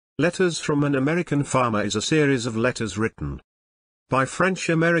Letters from an American Farmer is a series of letters written by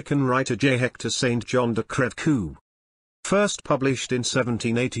French-American writer J. Hector St. John de Crèvecœur. First published in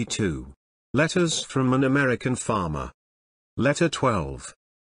 1782. Letters from an American Farmer. Letter 12.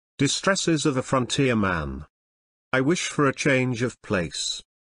 Distresses of a Frontier Man. I wish for a change of place.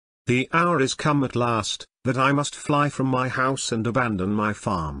 The hour is come at last, that I must fly from my house and abandon my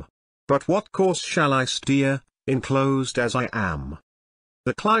farm. But what course shall I steer, enclosed as I am?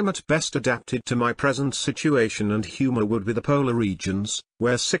 The climate best adapted to my present situation and humour would be the polar regions,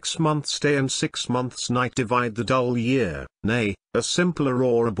 where 6 months day and 6 months night divide the dull year. Nay, a simple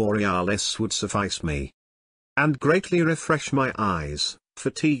aurora borealis would suffice me, and greatly refresh my eyes,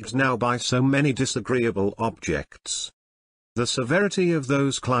 fatigued now by so many disagreeable objects. The severity of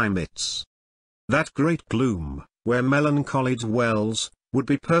those climates, that great gloom, where melancholy dwells, would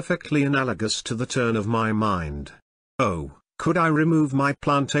be perfectly analogous to the turn of my mind. Oh, could I remove my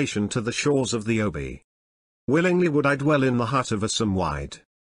plantation to the shores of the Obi? Willingly would I dwell in the hut of a Samwide.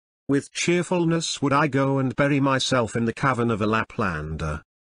 With cheerfulness would I go and bury myself in the cavern of a Laplander.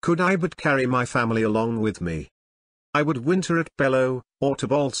 Could I but carry my family along with me. I would winter at Bellow, or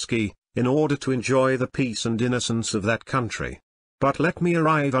Tobolski, in order to enjoy the peace and innocence of that country. But let me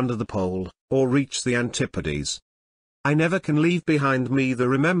arrive under the pole, or reach the Antipodes. I never can leave behind me the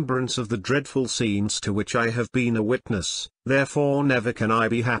remembrance of the dreadful scenes to which I have been a witness, therefore never can I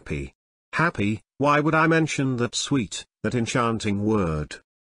be happy. Happy, why would I mention that sweet, that enchanting word?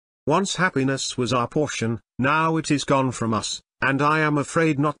 Once happiness was our portion, now it is gone from us, and I am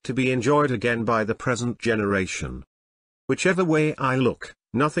afraid not to be enjoyed again by the present generation. Whichever way I look,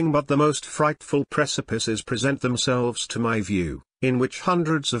 nothing but the most frightful precipices present themselves to my view, in which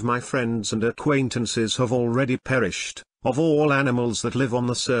hundreds of my friends and acquaintances have already perished, of all animals that live on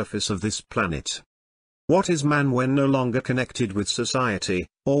the surface of this planet. What is man when no longer connected with society,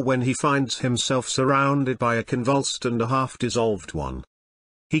 or when he finds himself surrounded by a convulsed and a half-dissolved one?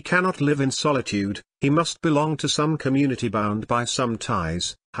 He cannot live in solitude, he must belong to some community bound by some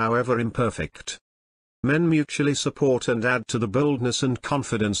ties, however imperfect. Men mutually support and add to the boldness and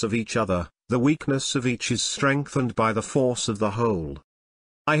confidence of each other, the weakness of each is strengthened by the force of the whole.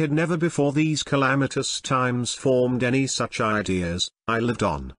 I had never before these calamitous times formed any such ideas. I lived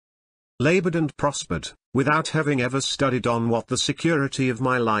on, labored and prospered, without having ever studied on what the security of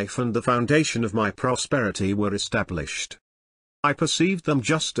my life and the foundation of my prosperity were established. I perceived them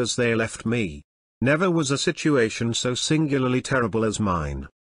just as they left me. Never was a situation so singularly terrible as mine.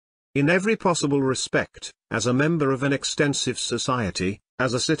 In every possible respect, as a member of an extensive society,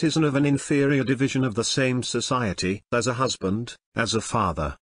 as a citizen of an inferior division of the same society, as a husband, as a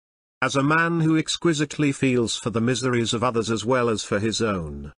father, as a man who exquisitely feels for the miseries of others as well as for his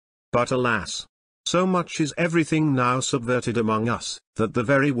own. But alas! So much is everything now subverted among us, that the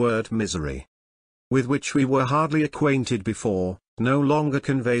very word misery, with which we were hardly acquainted before, no longer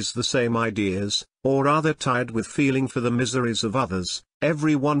conveys the same ideas, or rather tied with feeling for the miseries of others,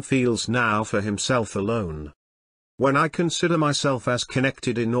 every one feels now for himself alone. When I consider myself as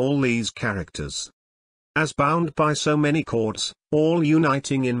connected in all these characters, as bound by so many cords, all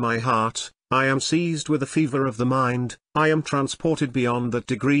uniting in my heart, I am seized with a fever of the mind, I am transported beyond that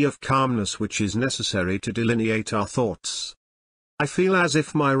degree of calmness which is necessary to delineate our thoughts. I feel as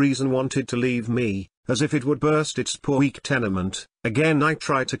if my reason wanted to leave me, as if it would burst its poor weak tenement. Again I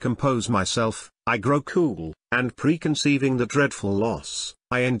try to compose myself, I grow cool, and preconceiving the dreadful loss,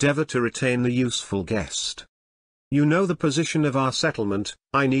 I endeavour to retain the useful guest. You know the position of our settlement,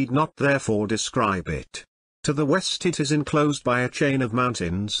 I need not therefore describe it. To the west it is enclosed by a chain of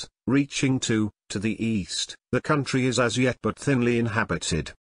mountains, reaching to the east, the country is as yet but thinly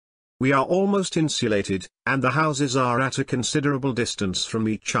inhabited. We are almost insulated, and the houses are at a considerable distance from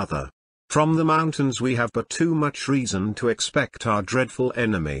each other. From the mountains we have but too much reason to expect our dreadful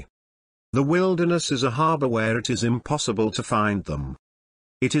enemy. The wilderness is a harbour where it is impossible to find them.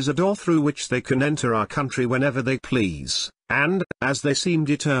 It is a door through which they can enter our country whenever they please, and, as they seem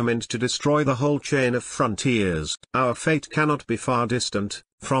determined to destroy the whole chain of frontiers, our fate cannot be far distant,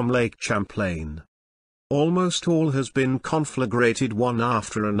 from Lake Champlain. Almost all has been conflagrated one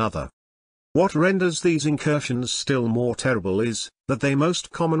after another. What renders these incursions still more terrible is, that they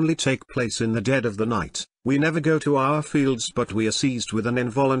most commonly take place in the dead of the night. We never go to our fields but we are seized with an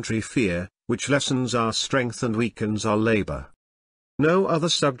involuntary fear, which lessens our strength and weakens our labour. No other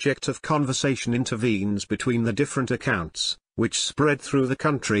subject of conversation intervenes between the different accounts, which spread through the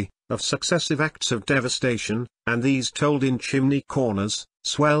country, of successive acts of devastation, and these told in chimney corners,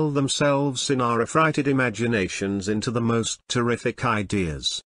 swell themselves in our affrighted imaginations into the most terrific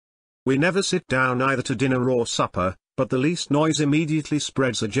ideas. We never sit down either to dinner or supper, but the least noise immediately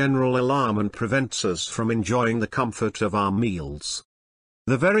spreads a general alarm and prevents us from enjoying the comfort of our meals.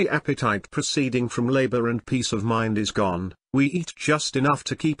 The very appetite proceeding from labor and peace of mind is gone, we eat just enough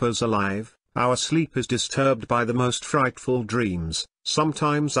to keep us alive, our sleep is disturbed by the most frightful dreams,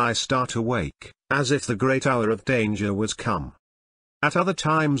 sometimes I start awake, as if the great hour of danger was come. At other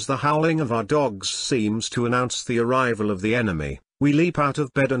times the howling of our dogs seems to announce the arrival of the enemy, we leap out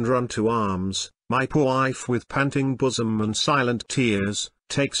of bed and run to arms, my poor wife with panting bosom and silent tears,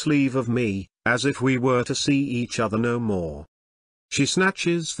 takes leave of me, as if we were to see each other no more. She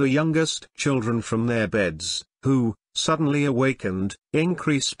snatches the youngest children from their beds, who, suddenly awakened,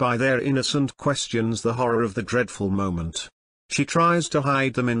 increase by their innocent questions the horror of the dreadful moment. She tries to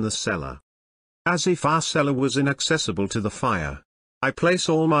hide them in the cellar. As if our cellar was inaccessible to the fire. I place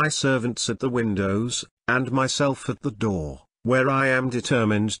all my servants at the windows, and myself at the door, where I am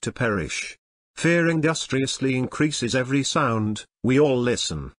determined to perish. Fear industriously increases every sound, we all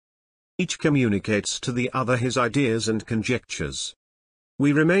listen. Each communicates to the other his ideas and conjectures.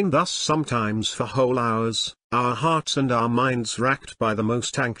 We remain thus sometimes for whole hours, our hearts and our minds racked by the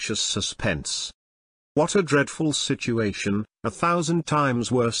most anxious suspense. What a dreadful situation, 1,000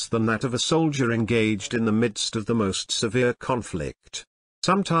 times worse than that of a soldier engaged in the midst of the most severe conflict.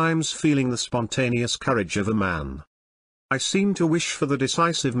 Sometimes feeling the spontaneous courage of a man, I seem to wish for the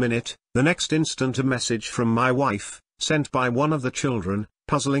decisive minute, the next instant a message from my wife, sent by one of the children,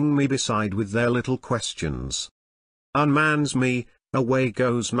 puzzling me beside with their little questions. Unmans me, away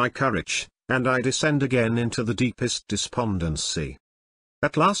goes my courage, and I descend again into the deepest despondency.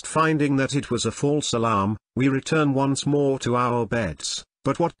 At last, finding that it was a false alarm, we return once more to our beds,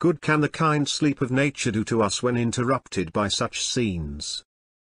 but what good can the kind sleep of nature do to us when interrupted by such scenes?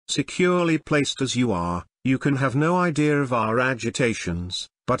 Securely placed as you are, you can have no idea of our agitations,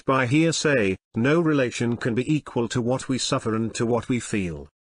 but by hearsay, no relation can be equal to what we suffer and to what we feel.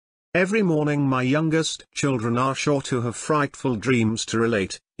 Every morning my youngest children are sure to have frightful dreams to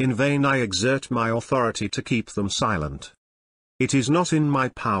relate, in vain I exert my authority to keep them silent. It is not in my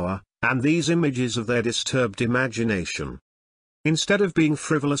power, and these images of their disturbed imagination, instead of being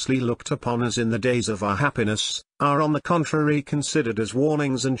frivolously looked upon as in the days of our happiness, are on the contrary considered as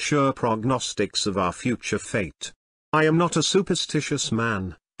warnings and sure prognostics of our future fate. I am not a superstitious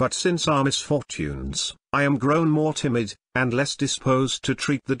man, but since our misfortunes, I am grown more timid, and less disposed to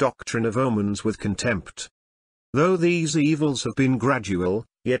treat the doctrine of omens with contempt. Though these evils have been gradual,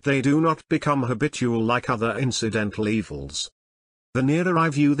 yet they do not become habitual like other incidental evils. The nearer I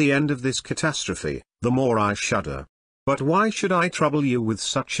view the end of this catastrophe, the more I shudder. But why should I trouble you with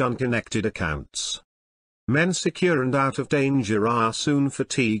such unconnected accounts? Men secure and out of danger are soon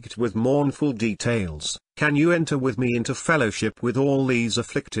fatigued with mournful details. Can you enter with me into fellowship with all these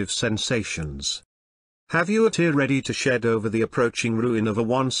afflictive sensations? Have you a tear ready to shed over the approaching ruin of a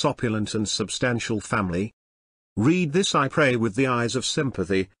once opulent and substantial family? Read this, I pray, with the eyes of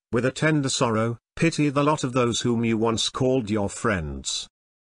sympathy, with a tender sorrow. Pity the lot of those whom you once called your friends,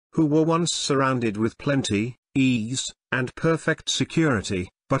 who were once surrounded with plenty, ease, and perfect security,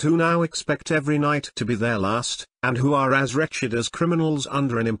 but who now expect every night to be their last, and who are as wretched as criminals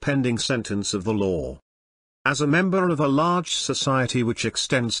under an impending sentence of the law. As a member of a large society which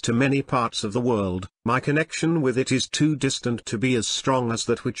extends to many parts of the world, my connection with it is too distant to be as strong as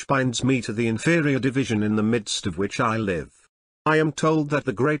that which binds me to the inferior division in the midst of which I live. I am told that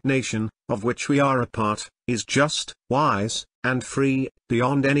the great nation, of which we are a part, is just, wise, and free,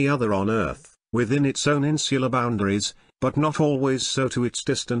 beyond any other on earth, within its own insular boundaries, but not always so to its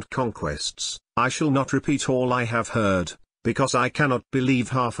distant conquests. I shall not repeat all I have heard, because I cannot believe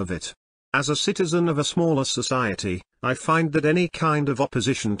half of it. As a citizen of a smaller society, I find that any kind of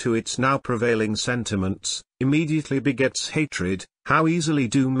opposition to its now prevailing sentiments, immediately begets hatred. How easily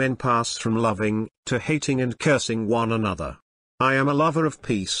do men pass from loving, to hating and cursing one another. I am a lover of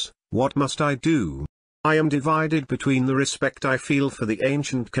peace, what must I do? I am divided between the respect I feel for the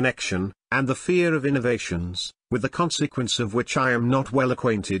ancient connection, and the fear of innovations, with the consequence of which I am not well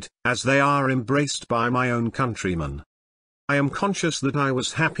acquainted, as they are embraced by my own countrymen. I am conscious that I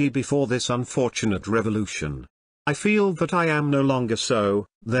was happy before this unfortunate revolution. I feel that I am no longer so,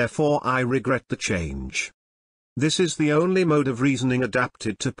 therefore I regret the change. This is the only mode of reasoning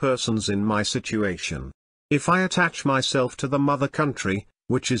adapted to persons in my situation. If I attach myself to the mother country,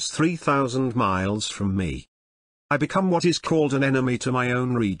 which is 3,000 miles from me, I become what is called an enemy to my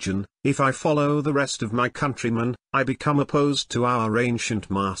own region. If I follow the rest of my countrymen, I become opposed to our ancient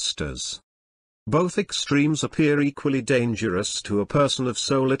masters. Both extremes appear equally dangerous to a person of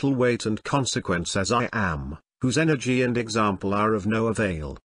so little weight and consequence as I am, whose energy and example are of no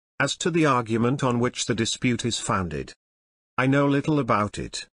avail. As to the argument on which the dispute is founded, I know little about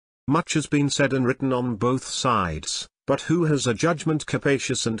it. Much has been said and written on both sides, but who has a judgment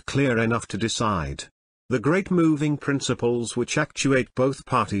capacious and clear enough to decide? The great moving principles which actuate both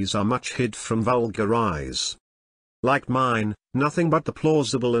parties are much hid from vulgar eyes. Like mine, nothing but the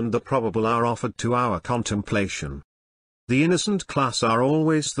plausible and the probable are offered to our contemplation. The innocent class are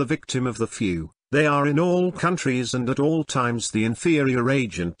always the victim of the few. They are in all countries and at all times the inferior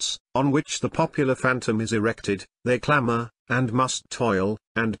agents, on which the popular phantom is erected. They clamour, and must toil,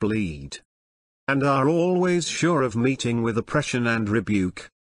 and bleed, and are always sure of meeting with oppression and rebuke.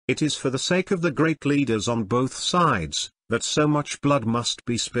 It is for the sake of the great leaders on both sides, that so much blood must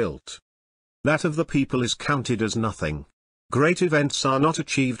be spilt. That of the people is counted as nothing. Great events are not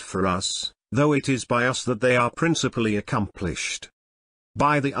achieved for us, though it is by us that they are principally accomplished.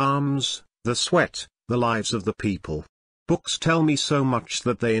 By the arms, the sweat, the lives of the people. Books tell me so much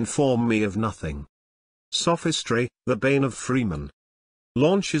that they inform me of nothing. Sophistry, the bane of freemen,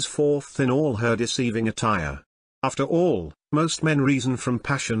 launches forth in all her deceiving attire. After all, most men reason from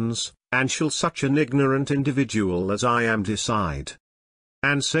passions, and shall such an ignorant individual as I am decide?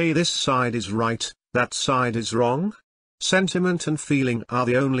 And say this side is right, that side is wrong? Sentiment and feeling are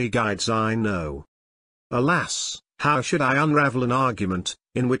the only guides I know. Alas, how should I unravel an argument,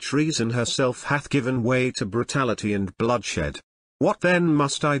 in which reason herself hath given way to brutality and bloodshed? What then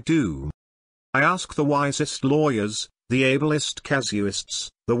must I do? I ask the wisest lawyers, the ablest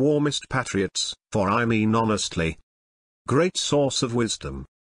casuists, the warmest patriots, for I mean honestly. Great source of wisdom,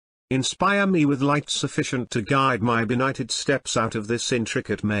 inspire me with light sufficient to guide my benighted steps out of this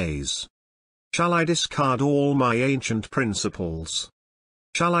intricate maze. Shall I discard all my ancient principles?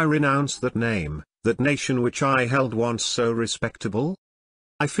 Shall I renounce that name, that nation which I held once so respectable?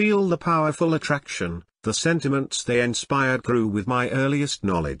 I feel the powerful attraction, the sentiments they inspired grew with my earliest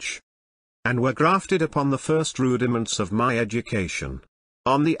knowledge, and were grafted upon the first rudiments of my education.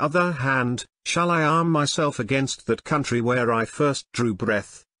 On the other hand, shall I arm myself against that country where I first drew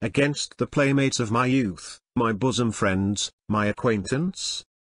breath, against the playmates of my youth, my bosom friends, my acquaintance?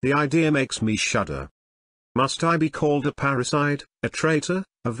 The idea makes me shudder. Must I be called a parricide, a traitor,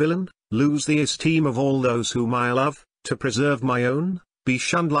 a villain, lose the esteem of all those whom I love, to preserve my own, be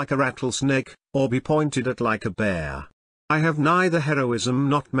shunned like a rattlesnake, or be pointed at like a bear? I have neither heroism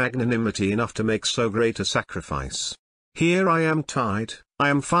nor magnanimity enough to make so great a sacrifice. Here I am tied, I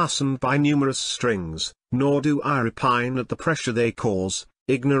am fastened by numerous strings, nor do I repine at the pressure they cause.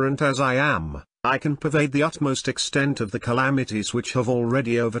 Ignorant as I am, I can pervade the utmost extent of the calamities which have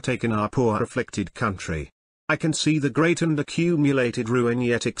already overtaken our poor afflicted country. I can see the great and accumulated ruin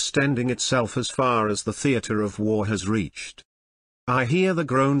yet extending itself as far as the theatre of war has reached. I hear the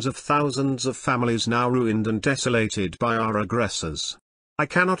groans of thousands of families now ruined and desolated by our aggressors. I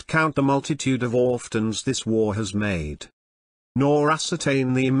cannot count the multitude of orphans this war has made, nor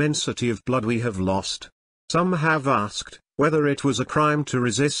ascertain the immensity of blood we have lost. Some have asked, whether it was a crime to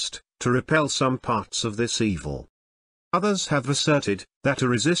resist, to repel some parts of this evil. Others have asserted, that a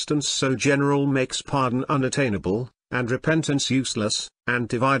resistance so general makes pardon unattainable, and repentance useless, and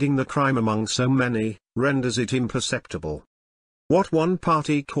dividing the crime among so many, renders it imperceptible. What one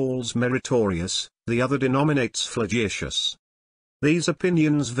party calls meritorious, the other denominates flagitious. These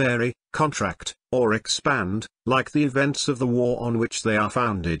opinions vary, contract, or expand, like the events of the war on which they are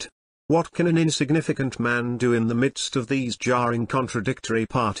founded. What can an insignificant man do in the midst of these jarring contradictory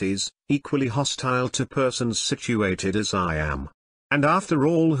parties, equally hostile to persons situated as I am? And after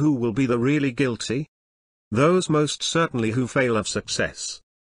all, who will be the really guilty? Those most certainly who fail of success.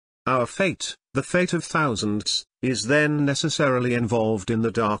 Our fate, the fate of thousands, is then necessarily involved in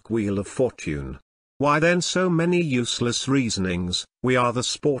the dark wheel of fortune. Why then so many useless reasonings? We are the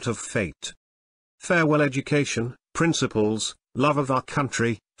sport of fate. Farewell education, principles, love of our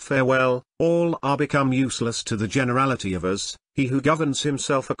country, farewell, all are become useless to the generality of us. He who governs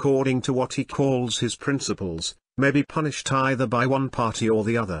himself according to what he calls his principles, may be punished either by one party or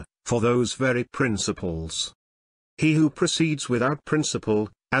the other, for those very principles. He who proceeds without principle,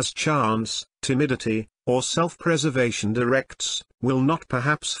 as chance, timidity, or self-preservation directs, will not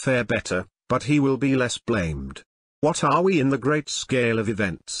perhaps fare better, but he will be less blamed. What are we in the great scale of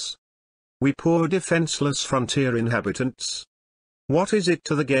events? We poor defenseless frontier inhabitants. What is it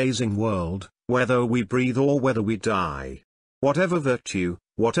to the gazing world, whether we breathe or whether we die? Whatever virtue,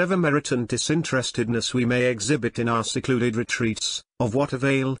 whatever merit and disinterestedness we may exhibit in our secluded retreats, of what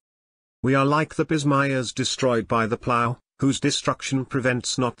avail? We are like the pismires destroyed by the plough, whose destruction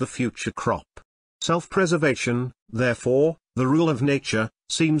prevents not the future crop. Self-preservation, therefore, the rule of nature,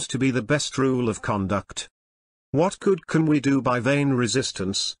 seems to be the best rule of conduct. What good can we do by vain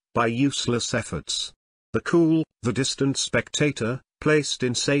resistance, by useless efforts? The cool, the distant spectator, placed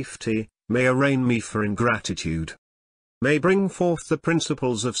in safety, may arraign me for ingratitude, may bring forth the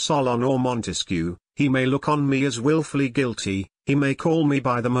principles of Solon or Montesquieu, he may look on me as wilfully guilty, he may call me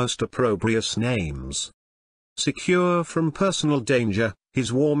by the most opprobrious names. Secure from personal danger,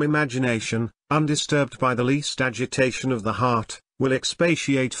 his warm imagination, undisturbed by the least agitation of the heart, will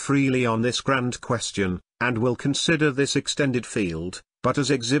expatiate freely on this grand question, and will consider this extended field, but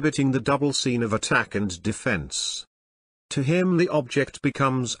as exhibiting the double scene of attack and defense. To him the object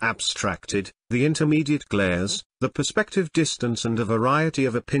becomes abstracted, the intermediate glares, the perspective distance and a variety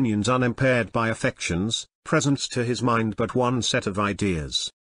of opinions unimpaired by affections, presents to his mind but one set of ideas.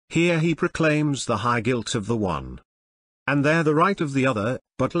 Here he proclaims the high guilt of the one, and there the right of the other,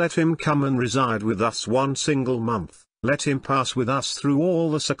 but let him come and reside with us one single month, let him pass with us through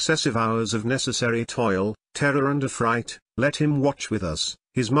all the successive hours of necessary toil, terror and affright, let him watch with us,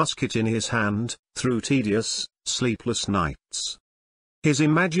 his musket in his hand, through tedious, sleepless nights. His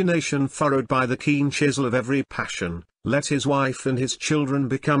imagination furrowed by the keen chisel of every passion, let his wife and his children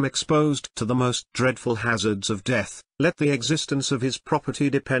become exposed to the most dreadful hazards of death, let the existence of his property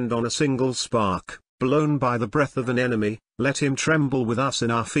depend on a single spark, blown by the breath of an enemy, let him tremble with us in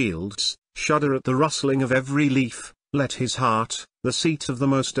our fields, shudder at the rustling of every leaf, let his heart, the seat of the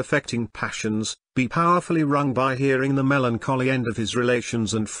most affecting passions, be powerfully wrung by hearing the melancholy end of his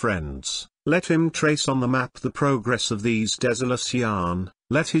relations and friends. Let him trace on the map the progress of these desolations,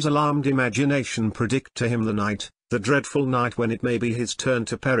 let his alarmed imagination predict to him the dreadful night when it may be his turn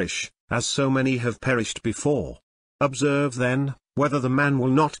to perish, as so many have perished before. Observe then, whether the man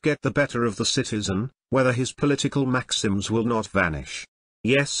will not get the better of the citizen, whether his political maxims will not vanish.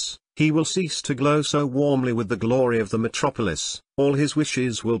 Yes, he will cease to glow so warmly with the glory of the metropolis, all his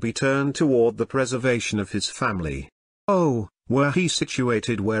wishes will be turned toward the preservation of his family. Oh, were he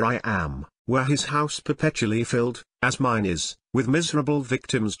situated where I am, were his house perpetually filled, as mine is, with miserable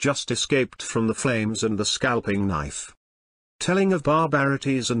victims just escaped from the flames and the scalping knife, telling of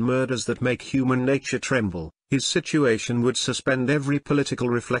barbarities and murders that make human nature tremble, his situation would suspend every political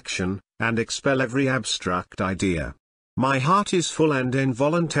reflection, and expel every abstract idea. My heart is full and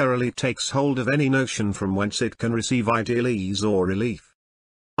involuntarily takes hold of any notion from whence it can receive ideal ease or relief.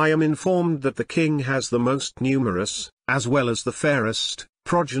 I am informed that the king has the most numerous, as well as the fairest,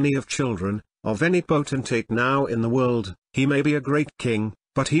 progeny of children, of any potentate now in the world. He may be a great king,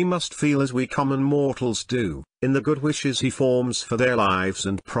 but he must feel as we common mortals do, in the good wishes he forms for their lives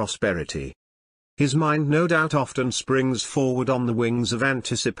and prosperity. His mind no doubt often springs forward on the wings of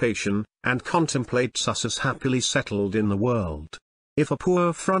anticipation, and contemplates us as happily settled in the world. If a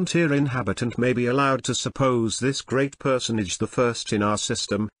poor frontier inhabitant may be allowed to suppose this great personage the first in our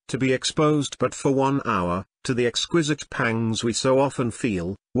system, to be exposed but for 1 hour, to the exquisite pangs we so often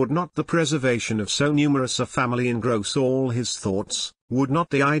feel, would not the preservation of so numerous a family engross all his thoughts, would not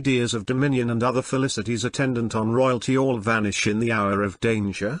the ideas of dominion and other felicities attendant on royalty all vanish in the hour of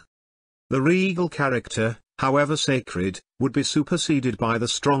danger? The regal character, however sacred, would be superseded by the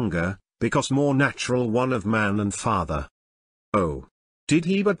stronger, because more natural one of man and father. Oh, did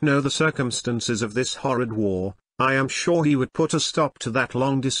he but know the circumstances of this horrid war, I am sure he would put a stop to that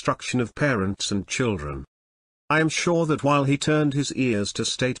long destruction of parents and children. I am sure that while he turned his ears to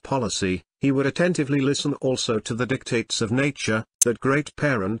state policy, he would attentively listen also to the dictates of nature, that great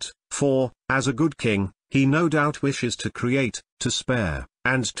parent, for, as a good king, he no doubt wishes to create, to spare,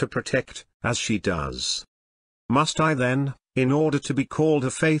 and to protect, as she does. Must I then, in order to be called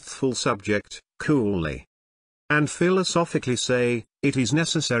a faithful subject, coolly and philosophically say, it is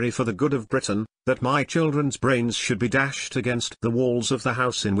necessary for the good of Britain, that my children's brains should be dashed against the walls of the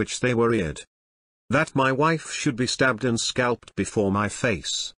house in which they were reared? That my wife should be stabbed and scalped before my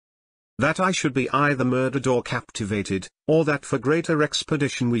face? That I should be either murdered or captivated, or that for greater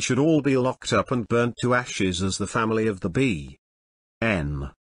expedition we should all be locked up and burnt to ashes as the family of the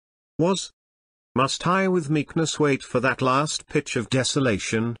B.N. was? Must I with meekness wait for that last pitch of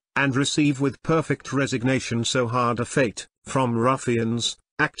desolation, and receive with perfect resignation so hard a fate, from ruffians,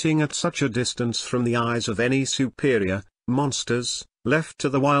 acting at such a distance from the eyes of any superior, monsters, left to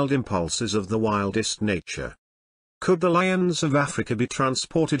the wild impulses of the wildest nature? Could the lions of Africa be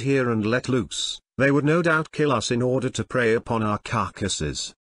transported here and let loose, they would no doubt kill us in order to prey upon our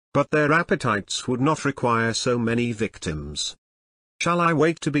carcasses. But their appetites would not require so many victims. Shall I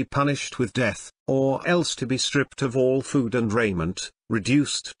wait to be punished with death, or else to be stripped of all food and raiment,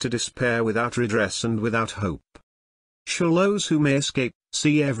 reduced to despair without redress and without hope? Shall those who may escape,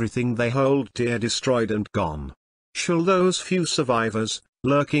 see everything they hold dear destroyed and gone? Shall those few survivors,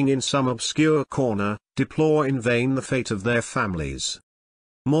 lurking in some obscure corner, deplore in vain the fate of their families.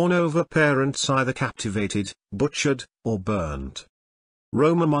 Mourn over parents either captivated, butchered, or burned.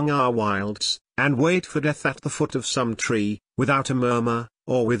 Roam among our wilds, and wait for death at the foot of some tree, without a murmur,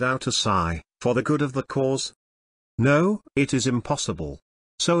 or without a sigh, for the good of the cause? No, it is impossible.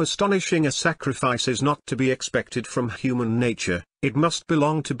 So astonishing a sacrifice is not to be expected from human nature. It must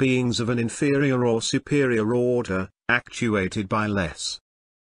belong to beings of an inferior or superior order, actuated by less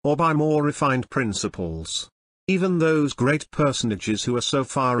or by more refined principles. Even those great personages who are so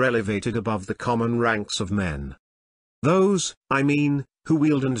far elevated above the common ranks of men. Those, I mean, who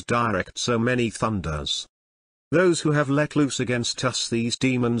wield and direct so many thunders. Those who have let loose against us these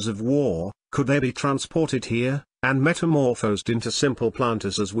demons of war, could they be transported here, and metamorphosed into simple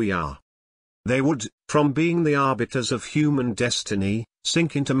planters as we are? They would, from being the arbiters of human destiny,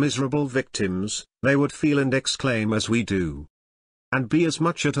 sink into miserable victims. They would feel and exclaim as we do, and be as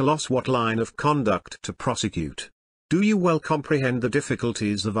much at a loss what line of conduct to prosecute. Do you well comprehend the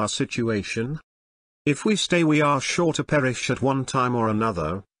difficulties of our situation? If we stay we are sure to perish at one time or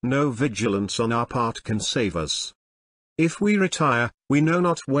another. No vigilance on our part can save us. If we retire, we know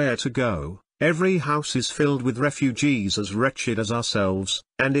not where to go. Every house is filled with refugees as wretched as ourselves,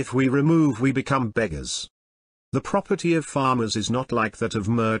 and if we remove we become beggars. The property of farmers is not like that of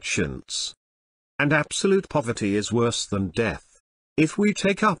merchants. And absolute poverty is worse than death. If we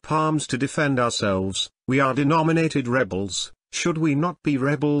take up arms to defend ourselves, we are denominated rebels. Should we not be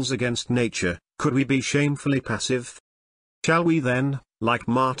rebels against nature? Could we be shamefully passive? Shall we then, like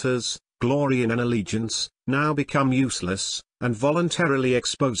martyrs, glory in an allegiance, now become useless, and voluntarily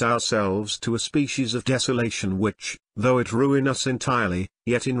expose ourselves to a species of desolation which, though it ruin us entirely,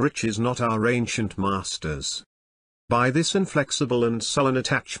 yet enriches not our ancient masters? By this inflexible and sullen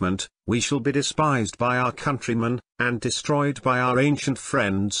attachment, we shall be despised by our countrymen, and destroyed by our ancient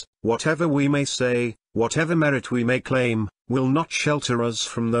friends. Whatever we may say, whatever merit we may claim, will not shelter us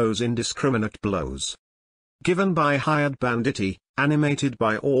from those indiscriminate blows given by hired banditti, animated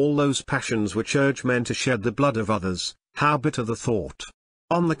by all those passions which urge men to shed the blood of others. How bitter the thought!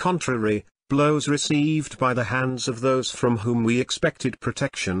 On the contrary, blows received by the hands of those from whom we expected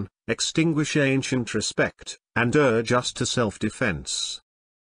protection, extinguish ancient respect, and urge us to self-defense.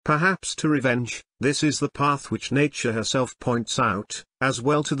 Perhaps to revenge. This is the path which nature herself points out, as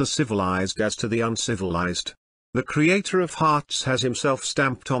well to the civilized as to the uncivilized. The Creator of hearts has himself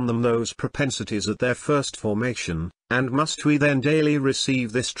stamped on them those propensities at their first formation, and must we then daily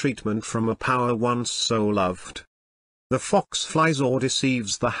receive this treatment from a power once so loved? The fox flies or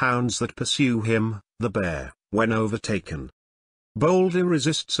deceives the hounds that pursue him. The bear, when overtaken, boldly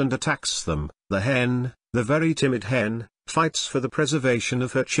resists and attacks them. The hen, the very timid hen, fights for the preservation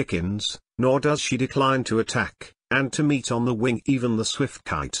of her chickens, nor does she decline to attack, and to meet on the wing even the swift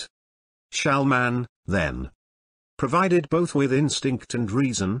kite. Shall man, then, provided both with instinct and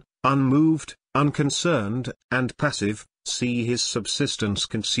reason, unmoved, unconcerned, and passive, see his subsistence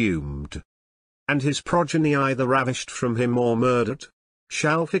consumed, and his progeny either ravished from him or murdered?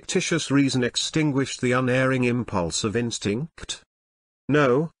 Shall fictitious reason extinguish the unerring impulse of instinct?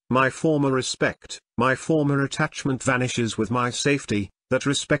 No, my former respect, my former attachment vanishes with my safety. That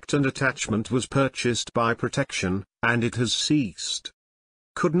respect and attachment was purchased by protection, and it has ceased.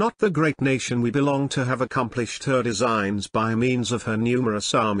 Could not the great nation we belong to have accomplished her designs by means of her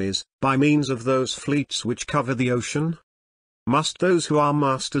numerous armies, by means of those fleets which cover the ocean? Must those who are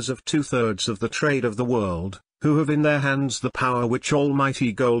masters of 2/3 of the trade of the world, who have in their hands the power which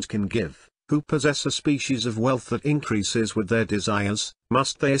almighty gold can give, who possess a species of wealth that increases with their desires,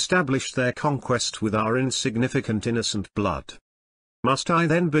 must they establish their conquest with our insignificant innocent blood? Must I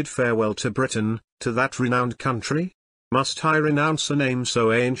then bid farewell to Britain, to that renowned country? Must I renounce a name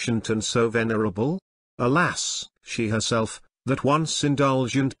so ancient and so venerable? Alas, she herself, that once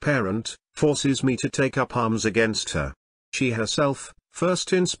indulgent parent, forces me to take up arms against her. She herself,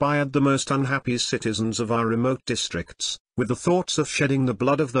 first inspired the most unhappy citizens of our remote districts, with the thoughts of shedding the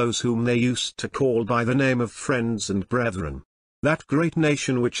blood of those whom they used to call by the name of friends and brethren. That great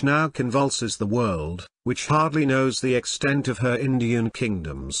nation which now convulses the world, which hardly knows the extent of her Indian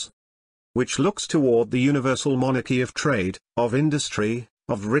kingdoms, which looks toward the universal monarchy of trade, of industry,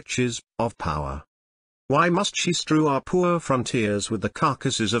 of riches, of power. Why must she strew our poor frontiers with the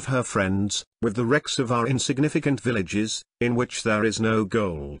carcasses of her friends, with the wrecks of our insignificant villages, in which there is no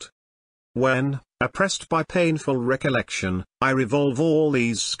gold? When, oppressed by painful recollection, I revolve all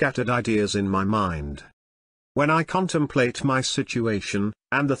these scattered ideas in my mind, when I contemplate my situation,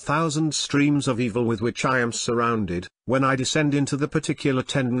 and the thousand streams of evil with which I am surrounded, when I descend into the particular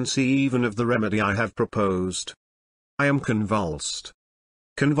tendency even of the remedy I have proposed, I am convulsed.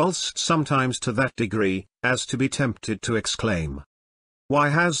 convulsed sometimes to that degree, as to be tempted to exclaim, "Why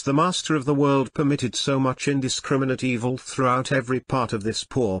has the master of the world permitted so much indiscriminate evil throughout every part of this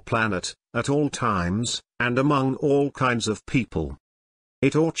poor planet, at all times, and among all kinds of people?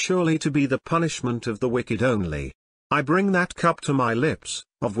 It ought surely to be the punishment of the wicked only. I bring that cup to my lips,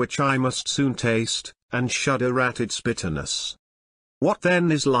 of which I must soon taste, and shudder at its bitterness. What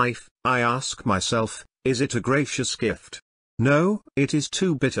then is life, I ask myself? Is it a gracious gift? No, it is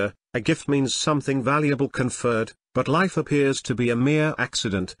too bitter. A gift means something valuable conferred, but life appears to be a mere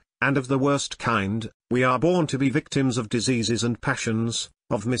accident, and of the worst kind. We are born to be victims of diseases and passions,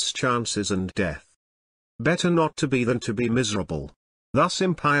 of mischances and death. Better not to be than to be miserable. Thus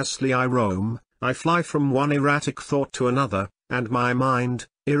impiously I roam, I fly from one erratic thought to another, and my mind,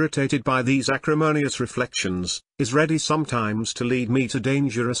 irritated by these acrimonious reflections, is ready sometimes to lead me to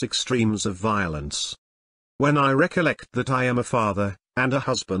dangerous extremes of violence. When I recollect that I am a father, and a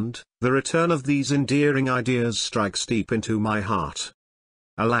husband, the return of these endearing ideas strikes deep into my heart.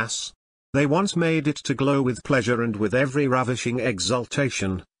 Alas! They once made it to glow with pleasure and with every ravishing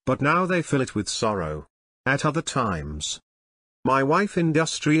exultation, but now they fill it with sorrow. At other times, my wife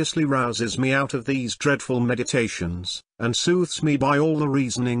industriously rouses me out of these dreadful meditations, and soothes me by all the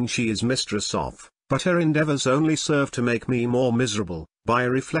reasoning she is mistress of, but her endeavors only serve to make me more miserable, by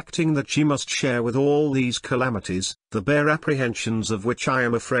reflecting that she must share with all these calamities, the bare apprehensions of which I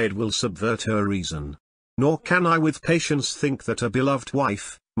am afraid will subvert her reason. Nor can I with patience think that a beloved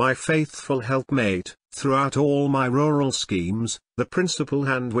wife, my faithful helpmate, throughout all my rural schemes, the principal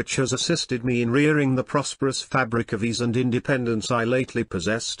hand which has assisted me in rearing the prosperous fabric of ease and independence I lately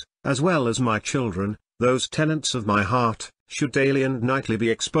possessed, as well as my children, those tenants of my heart, should daily and nightly be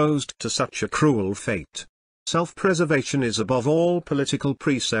exposed to such a cruel fate. Self-preservation is above all political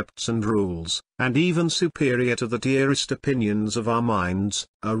precepts and rules, and even superior to the dearest opinions of our minds.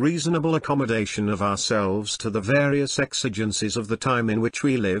 A reasonable accommodation of ourselves to the various exigencies of the time in which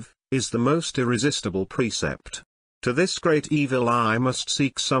we live, is the most irresistible precept. To this great evil I must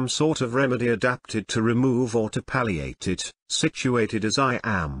seek some sort of remedy adapted to remove or to palliate it. Situated as I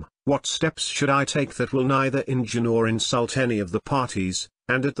am, what steps should I take that will neither injure nor insult any of the parties,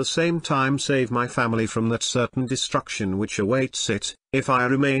 and at the same time save my family from that certain destruction which awaits it, if I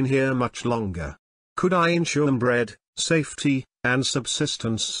remain here much longer? Could I ensure them bread, safety, and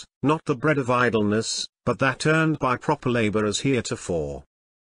subsistence, not the bread of idleness, but that earned by proper labor as heretofore?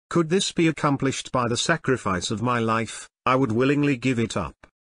 Could this be accomplished by the sacrifice of my life, I would willingly give it up.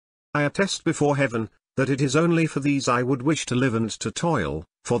 I attest before heaven, that it is only for these I would wish to live and to toil,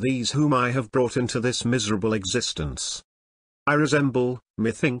 for these whom I have brought into this miserable existence. I resemble,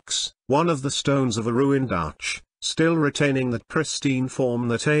 methinks, one of the stones of a ruined arch, still retaining that pristine form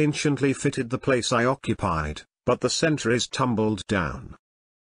that anciently fitted the place I occupied, but the centre is tumbled down.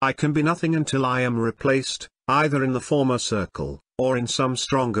 I can be nothing until I am replaced, either in the former circle, or in some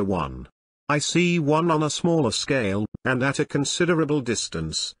stronger one. I see one on a smaller scale, and at a considerable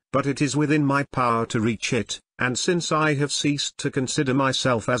distance, but it is within my power to reach it, and since I have ceased to consider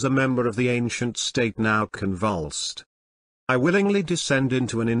myself as a member of the ancient state now convulsed, I willingly descend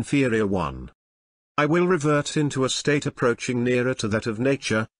into an inferior one. I will revert into a state approaching nearer to that of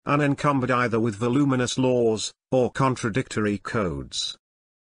nature, unencumbered either with voluminous laws, or contradictory codes,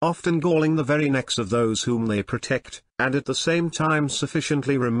 often galling the very necks of those whom they protect, and at the same time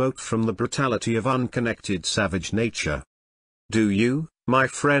sufficiently remote from the brutality of unconnected savage nature. Do you, my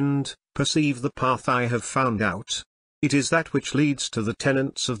friend, perceive the path I have found out? It is that which leads to the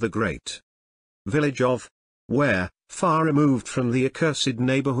tenants of the great village of, where, far removed from the accursed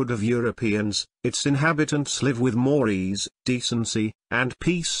neighborhood of Europeans, its inhabitants live with more ease, decency, and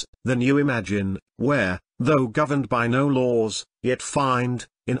peace, than you imagine, where, though governed by no laws, yet find,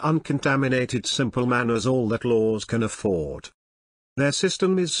 in uncontaminated simple manners all that laws can afford. Their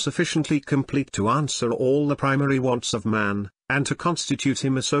system is sufficiently complete to answer all the primary wants of man, and to constitute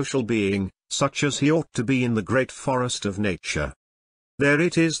him a social being, such as he ought to be in the great forest of nature. There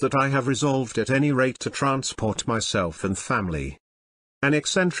it is that I have resolved at any rate to transport myself and family. An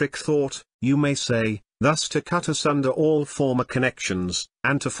eccentric thought, you may say, thus to cut asunder all former connections,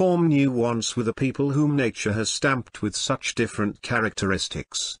 and to form new ones with a people whom nature has stamped with such different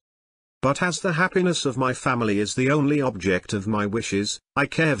characteristics. But as the happiness of my family is the only object of my wishes, I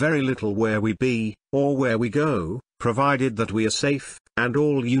care very little where we be, or where we go, provided that we are safe, and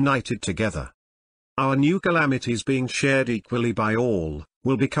all united together. Our new calamities being shared equally by all,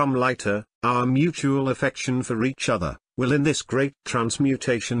 will become lighter, our mutual affection for each other, will in this great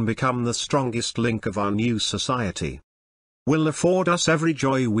transmutation become the strongest link of our new society. Will afford us every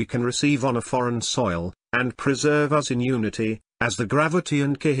joy we can receive on a foreign soil, and preserve us in unity, as the gravity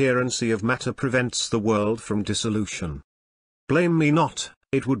and coherency of matter prevents the world from dissolution. Blame me not,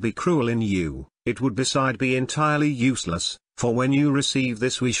 it would be cruel in you, it would beside be entirely useless, for when you receive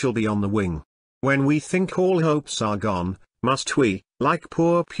this we shall be on the wing. When we think all hopes are gone, must we, like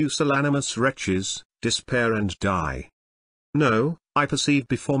poor pusillanimous wretches, despair and die? No, I perceive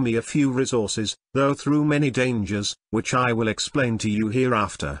before me a few resources, though through many dangers, which I will explain to you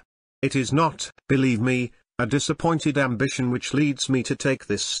hereafter. It is not, believe me, a disappointed ambition which leads me to take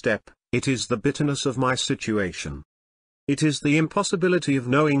this step, it is the bitterness of my situation. It is the impossibility of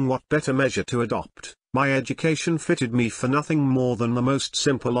knowing what better measure to adopt. My education fitted me for nothing more than the most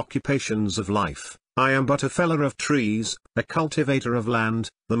simple occupations of life. I am but a feller of trees, a cultivator of land,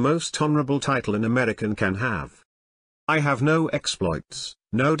 the most honorable title an American can have. I have no exploits,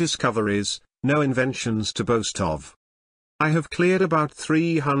 no discoveries, no inventions to boast of. I have cleared about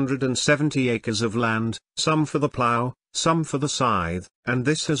 370 acres of land, some for the plough, some for the scythe, and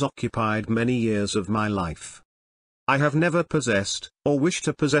this has occupied many years of my life. I have never possessed, or wished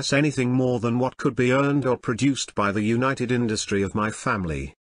to possess anything more than what could be earned or produced by the united industry of my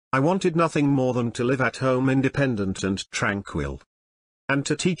family. I wanted nothing more than to live at home independent and tranquil, and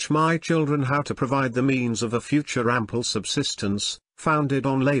to teach my children how to provide the means of a future ample subsistence, founded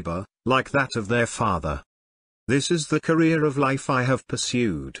on labor, like that of their father. This is the career of life I have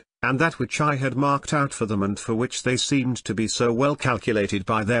pursued, and that which I had marked out for them and for which they seemed to be so well calculated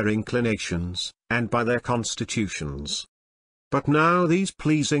by their inclinations, and by their constitutions. But now these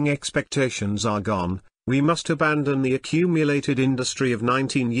pleasing expectations are gone, we must abandon the accumulated industry of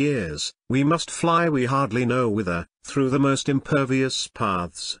 19 years, we must fly we hardly know whither, through the most impervious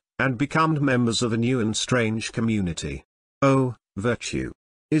paths, and become members of a new and strange community. O, virtue!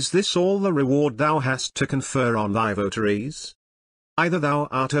 Is this all the reward thou hast to confer on thy votaries? Either thou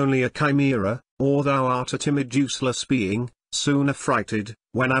art only a chimera, or thou art a timid useless being, soon affrighted,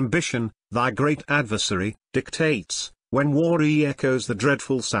 when ambition, thy great adversary, dictates, when war re-echoes the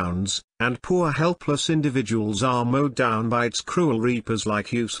dreadful sounds, and poor helpless individuals are mowed down by its cruel reapers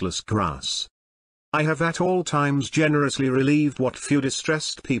like useless grass. I have at all times generously relieved what few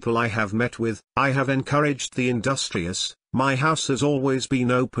distressed people I have met with, I have encouraged the industrious, my house has always been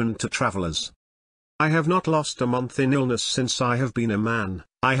open to travelers. I have not lost a month in illness since I have been a man,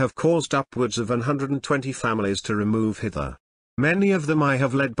 I have caused upwards of 120 families to remove hither. Many of them I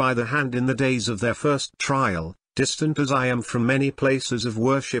have led by the hand in the days of their first trial. Distant as I am from many places of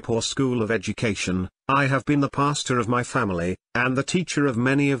worship or school of education, I have been the pastor of my family, and the teacher of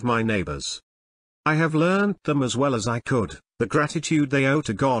many of my neighbors. I have learnt them as well as I could, the gratitude they owe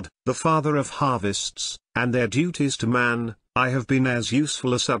to God, the Father of harvests, and their duties to man. I have been as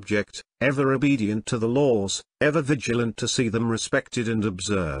useful a subject, ever obedient to the laws, ever vigilant to see them respected and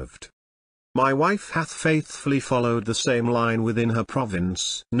observed. My wife hath faithfully followed the same line within her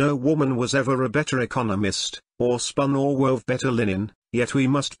province. No woman was ever a better economist, or spun or wove better linen, yet we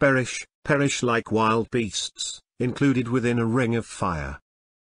must perish like wild beasts, included within a ring of fire.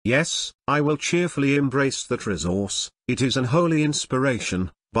 Yes, I will cheerfully embrace that resource, it is an holy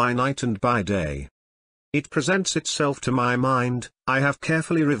inspiration, by night and by day. It presents itself to my mind, I have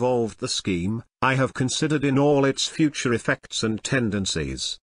carefully revolved the scheme, I have considered in all its future effects and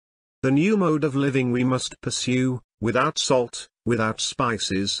tendencies. The new mode of living we must pursue, without salt, without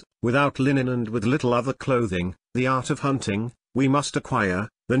spices, without linen and with little other clothing, the art of hunting, we must acquire,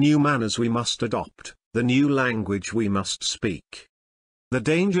 the new manners we must adopt, the new language we must speak. The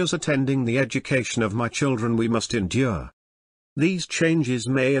dangers attending the education of my children we must endure. These changes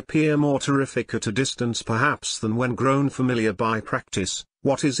may appear more terrific at a distance perhaps than when grown familiar by practice.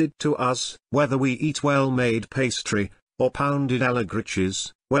 What is it to us, whether we eat well-made pastry, or pounded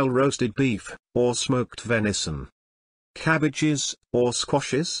allegriches, well-roasted beef, or smoked venison? Cabbages, or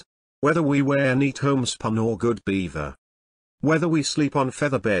squashes? Whether we wear neat homespun or good beaver? Whether we sleep on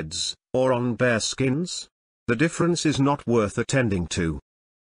feather beds, or on bear skins? The difference is not worth attending to.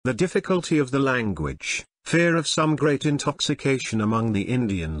 The difficulty of the language, fear of some great intoxication among the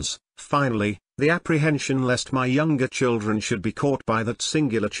Indians, finally, the apprehension lest my younger children should be caught by that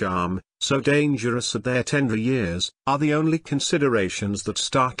singular charm, so dangerous at their tender years, are the only considerations that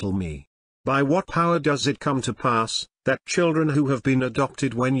startle me. By what power does it come to pass, that children who have been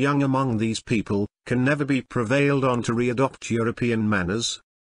adopted when young among these people, can never be prevailed on to re-adopt European manners?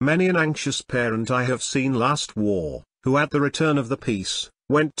 Many an anxious parent I have seen last war, who at the return of the peace,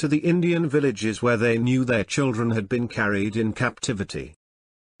 went to the Indian villages where they knew their children had been carried in captivity.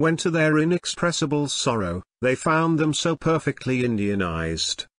 When to their inexpressible sorrow, they found them so perfectly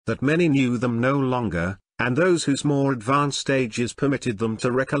Indianized, that many knew them no longer, and those whose more advanced ages permitted them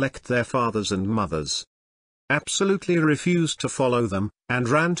to recollect their fathers and mothers. absolutely refused to follow them, and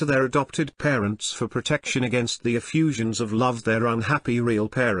ran to their adopted parents for protection against the effusions of love their unhappy real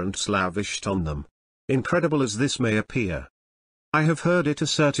parents lavished on them. Incredible as this may appear, I have heard it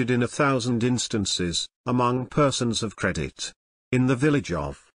asserted in 1,000 instances, among persons of credit. In the village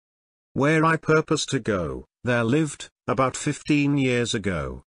of where I purpose to go, there lived, about 15 years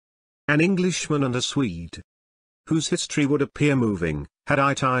ago, an Englishman and a Swede, whose history would appear moving, had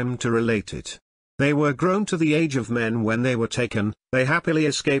I time to relate it. They were grown to the age of men when they were taken, they happily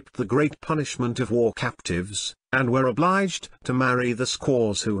escaped the great punishment of war captives, and were obliged to marry the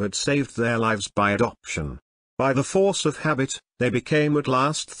squaws who had saved their lives by adoption. By the force of habit, they became at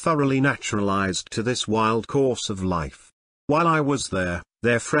last thoroughly naturalized to this wild course of life. While I was there,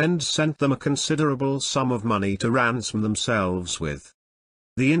 their friends sent them a considerable sum of money to ransom themselves with.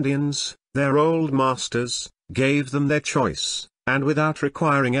 The Indians, their old masters, gave them their choice, and without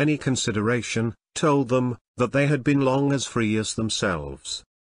requiring any consideration, told them that they had been long as free as themselves.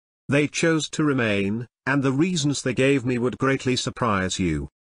 They chose to remain, and the reasons they gave me would greatly surprise you.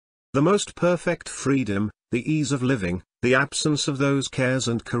 The most perfect freedom, the ease of living, the absence of those cares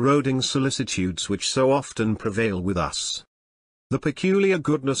and corroding solicitudes which so often prevail with us. The peculiar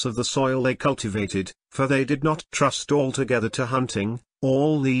goodness of the soil they cultivated, for they did not trust altogether to hunting,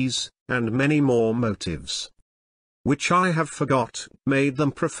 all these, and many more motives, which I have forgot, made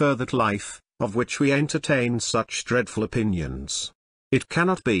them prefer that life, of which we entertain such dreadful opinions. It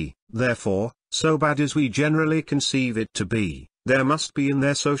cannot be, therefore, so bad as we generally conceive it to be. There must be in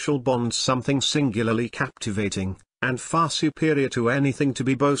their social bonds something singularly captivating, and far superior to anything to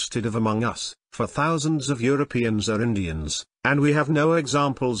be boasted of among us, for thousands of Europeans are Indians, and we have no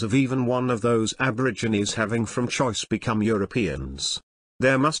examples of even one of those aborigines having from choice become Europeans.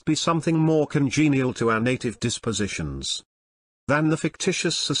 There must be something more congenial to our native dispositions than the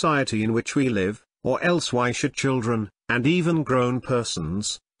fictitious society in which we live, or else why should children, and even grown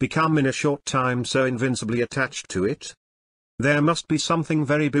persons, become in a short time so invincibly attached to it? There must be something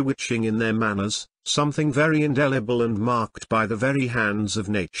very bewitching in their manners, something very indelible and marked by the very hands of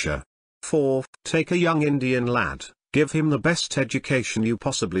nature. For, take a young Indian lad, give him the best education you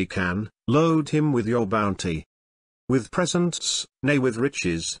possibly can, load him with your bounty, with presents, nay with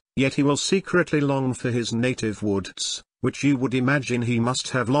riches, yet he will secretly long for his native woods, which you would imagine he must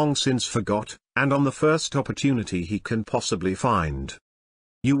have long since forgot, and on the first opportunity he can possibly find,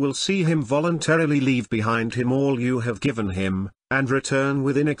 you will see him voluntarily leave behind him all you have given him, and return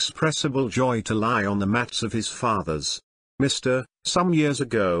with inexpressible joy to lie on the mats of his fathers. Mr., some years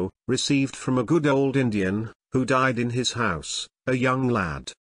ago, received from a good old Indian, who died in his house, a young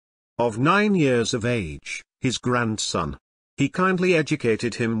lad of 9 years of age, his grandson. He kindly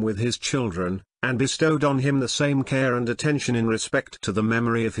educated him with his children, and bestowed on him the same care and attention in respect to the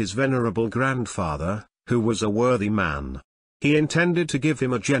memory of his venerable grandfather, who was a worthy man. He intended to give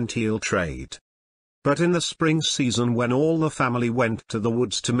him a genteel trade. But in the spring season, when all the family went to the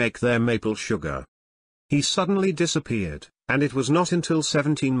woods to make their maple sugar, he suddenly disappeared, and it was not until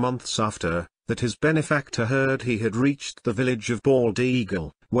 17 months after, that his benefactor heard he had reached the village of Bald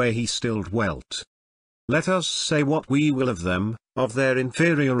Eagle, where he still dwelt. Let us say what we will of them, of their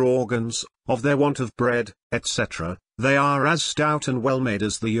inferior organs, of their want of bread, etc., they are as stout and well made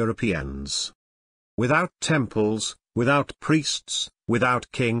as the Europeans. Without temples, without priests,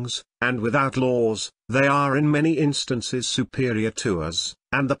 without kings, and without laws, they are in many instances superior to us,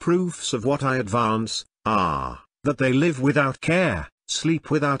 and the proofs of what I advance, are, that they live without care,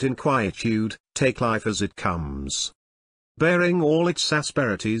 sleep without inquietude, take life as it comes, bearing all its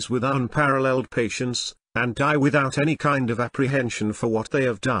asperities with unparalleled patience, and die without any kind of apprehension for what they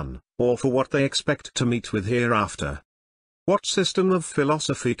have done, or for what they expect to meet with hereafter. What system of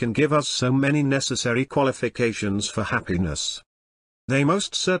philosophy can give us so many necessary qualifications for happiness? They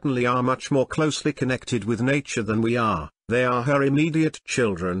most certainly are much more closely connected with nature than we are. They are her immediate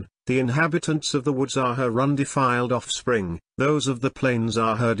children, the inhabitants of the woods are her undefiled offspring, those of the plains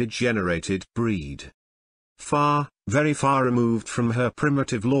are her degenerated breed. Far, very far removed from her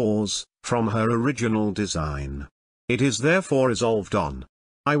primitive laws, from her original design. It is therefore resolved on.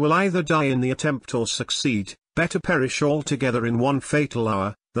 I will either die in the attempt or succeed, better perish altogether in one fatal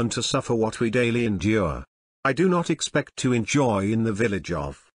hour, than to suffer what we daily endure. I do not expect to enjoy in the village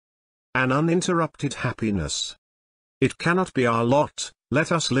of an uninterrupted happiness. It cannot be our lot,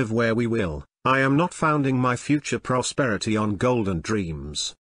 let us live where we will. I am not founding my future prosperity on golden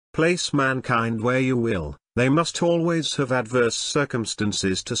dreams. Place mankind where you will, they must always have adverse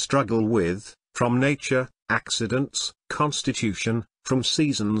circumstances to struggle with, from nature, accidents, constitution, from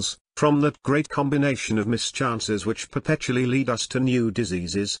seasons, from that great combination of mischances which perpetually lead us to new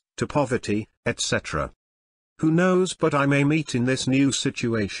diseases, to poverty, etc. Who knows but I may meet in this new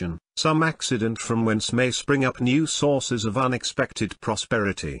situation, some accident from whence may spring up new sources of unexpected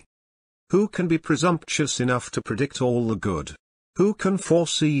prosperity. Who can be presumptuous enough to predict all the good? Who can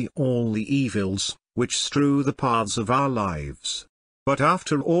foresee all the evils, which strew the paths of our lives? But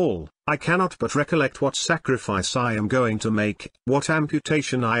after all, I cannot but recollect what sacrifice I am going to make, what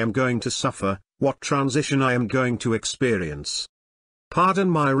amputation I am going to suffer, what transition I am going to experience. Pardon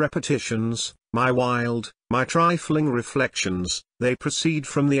my repetitions, my wild, my trifling reflections, they proceed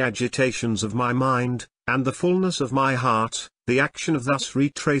from the agitations of my mind, and the fullness of my heart. The action of thus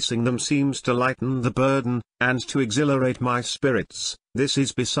retracing them seems to lighten the burden, and to exhilarate my spirits. This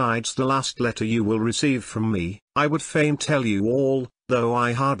is besides the last letter you will receive from me. I would fain tell you all, though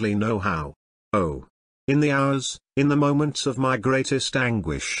I hardly know how. Oh! In the hours, in the moments of my greatest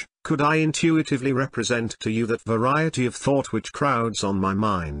anguish, could I intuitively represent to you that variety of thought which crowds on my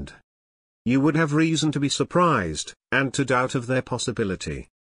mind. You would have reason to be surprised, and to doubt of their possibility.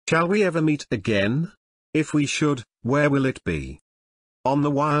 Shall we ever meet again? If we should, where will it be? On the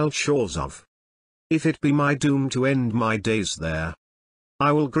wild shores of. If it be my doom to end my days there,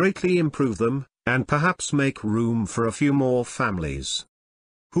 I will greatly improve them, and perhaps make room for a few more families.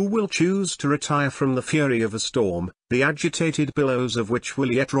 Who will choose to retire from the fury of a storm, the agitated billows of which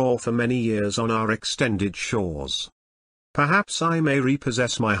will yet roar for many years on our extended shores? Perhaps I may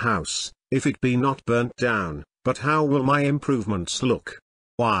repossess my house, if it be not burnt down, but how will my improvements look?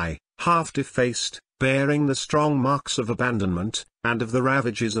 Why, half defaced, bearing the strong marks of abandonment, and of the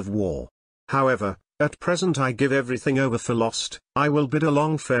ravages of war. However, at present I give everything over for lost. I will bid a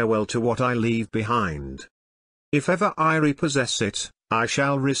long farewell to what I leave behind. If ever I repossess it, I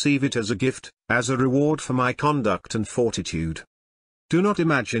shall receive it as a gift, as a reward for my conduct and fortitude. Do not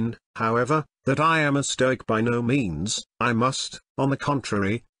imagine, however, that I am a stoic. By no means. I must, on the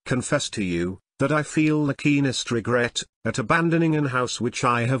contrary, confess to you, that I feel the keenest regret, at abandoning an house which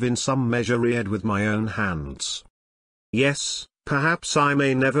I have in some measure reared with my own hands. Yes, perhaps I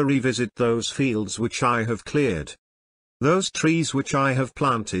may never revisit those fields which I have cleared. Those trees which I have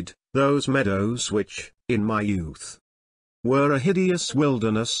planted, those meadows which, in my youth, were a hideous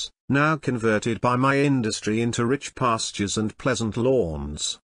wilderness, now converted by my industry into rich pastures and pleasant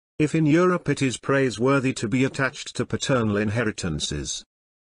lawns. If in Europe it is praiseworthy to be attached to paternal inheritances,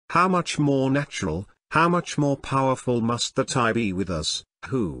 how much more natural, how much more powerful must the tie be with us,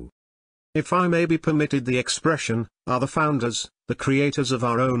 who, if I may be permitted the expression, are the founders, the creators of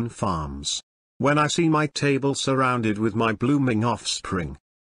our own farms. When I see my table surrounded with my blooming offspring,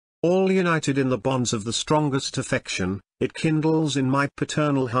 all united in the bonds of the strongest affection, it kindles in my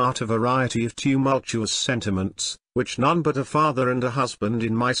paternal heart a variety of tumultuous sentiments, which none but a father and a husband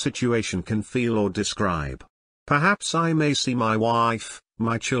in my situation can feel or describe. Perhaps I may see my wife,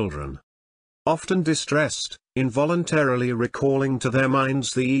 my children, often distressed, involuntarily recalling to their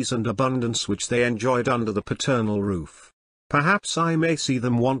minds the ease and abundance which they enjoyed under the paternal roof. Perhaps I may see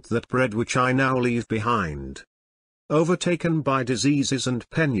them want that bread which I now leave behind. Overtaken by diseases and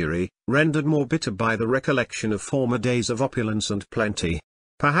penury, rendered more bitter by the recollection of former days of opulence and plenty.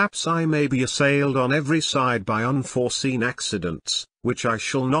 Perhaps I may be assailed on every side by unforeseen accidents, which I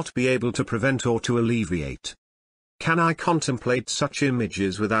shall not be able to prevent or to alleviate. Can I contemplate such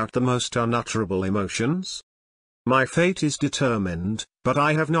images without the most unutterable emotions? My fate is determined, but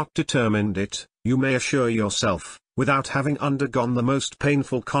I have not determined it, you may assure yourself, without having undergone the most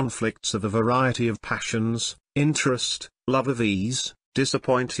painful conflicts of a variety of passions, interest, love of ease,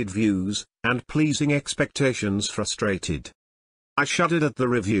 disappointed views, and pleasing expectations frustrated. I shuddered at the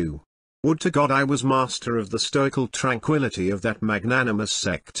review. Would to God I was master of the stoical tranquillity of that magnanimous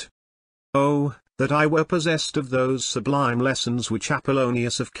sect. Oh, that I were possessed of those sublime lessons which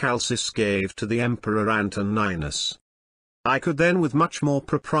Apollonius of Chalcis gave to the Emperor Antoninus. I could then with much more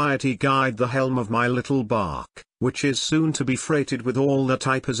propriety guide the helm of my little bark, which is soon to be freighted with all that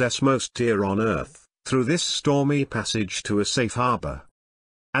I possess most dear on earth, through this stormy passage to a safe harbor.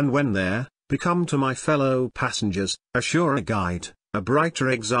 And when there, become to my fellow passengers, a surer guide, a brighter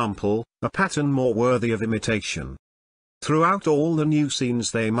example, a pattern more worthy of imitation. Throughout all the new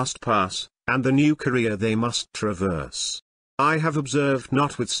scenes they must pass, and the new career they must traverse, I have observed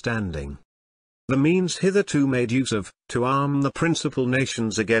notwithstanding the means hitherto made use of, to arm the principal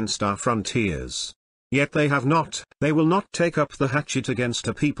nations against our frontiers, yet they will not take up the hatchet against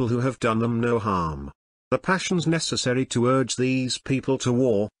a people who have done them no harm. The passions necessary to urge these people to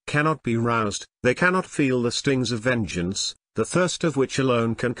war, cannot be roused, they cannot feel the stings of vengeance, the thirst of which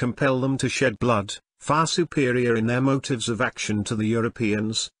alone can compel them to shed blood, far superior in their motives of action to the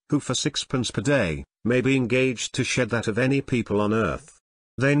Europeans, who for 6 pence per day, may be engaged to shed that of any people on earth.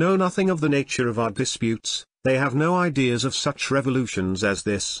 They know nothing of the nature of our disputes, they have no ideas of such revolutions as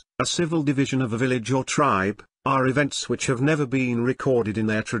this. A civil division of a village or tribe, are events which have never been recorded in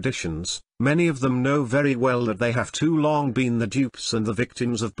their traditions. Many of them know very well that they have too long been the dupes and the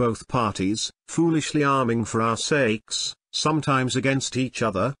victims of both parties, foolishly arming for our sakes, sometimes against each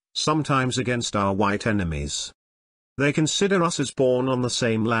other, sometimes against our white enemies. They consider us as born on the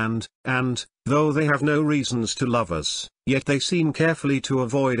same land, and, though they have no reasons to love us, yet they seem carefully to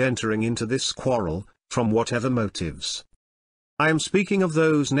avoid entering into this quarrel, from whatever motives. I am speaking of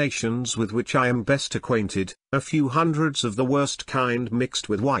those nations with which I am best acquainted. A few hundreds of the worst kind mixed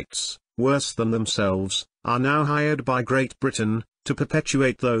with whites, worse than themselves, are now hired by Great Britain, to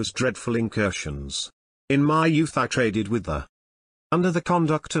perpetuate those dreadful incursions. In my youth I traded with the under the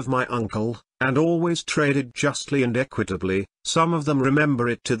conduct of my uncle, and always traded justly and equitably. Some of them remember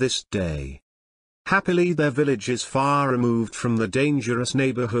it to this day. Happily their village is far removed from the dangerous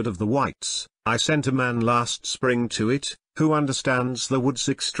neighborhood of the whites. I sent a man last spring to it, who understands the woods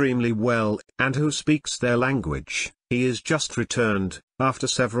extremely well, and who speaks their language. He is just returned, after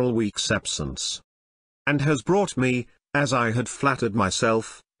several weeks' absence, and has brought me, as I had flattered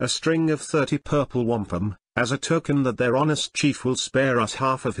myself, a string of 30 purple wampum, as a token that their honest chief will spare us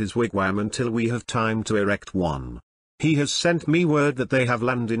half of his wigwam until we have time to erect one. He has sent me word that they have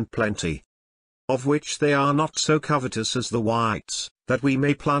land in plenty, of which they are not so covetous as the whites, that we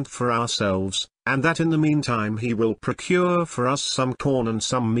may plant for ourselves, and that in the meantime he will procure for us some corn and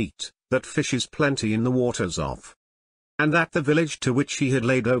some meat, that fish is plenty in the waters of. And that the village to which he had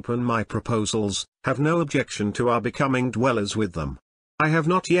laid open my proposals, have no objection to our becoming dwellers with them. I have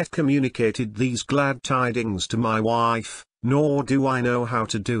not yet communicated these glad tidings to my wife, nor do I know how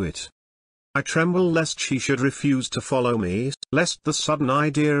to do it. I tremble lest she should refuse to follow me, lest the sudden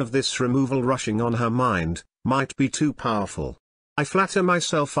idea of this removal rushing on her mind, might be too powerful. I flatter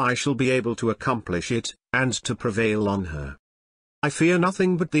myself I shall be able to accomplish it, and to prevail on her. I fear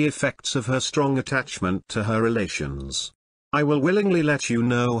nothing but the effects of her strong attachment to her relations. I will willingly let you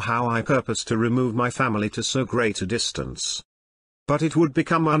know how I purpose to remove my family to so great a distance. But it would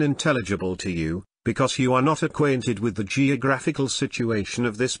become unintelligible to you, because you are not acquainted with the geographical situation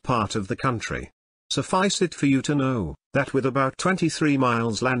of this part of the country. Suffice it for you to know, that with about 23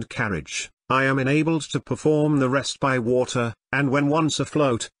 miles land carriage, I am enabled to perform the rest by water, and when once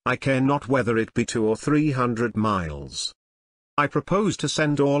afloat, I care not whether it be 200 or 300 miles. I propose to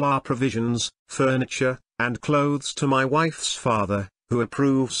send all our provisions, furniture, and clothes to my wife's father, who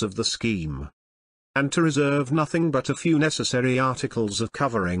approves of the scheme, and to reserve nothing but a few necessary articles of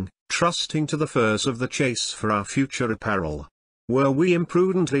covering, trusting to the furs of the chase for our future apparel. Were we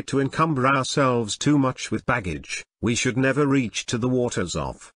imprudently to encumber ourselves too much with baggage, we should never reach to the waters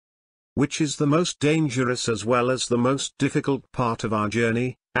of, which is the most dangerous as well as the most difficult part of our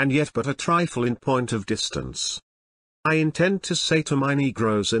journey, and yet but a trifle in point of distance. I intend to say to my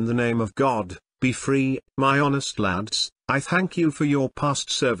negroes in the name of God, be free, my honest lads, I thank you for your past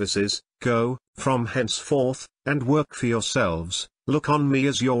services, go, from henceforth, and work for yourselves, look on me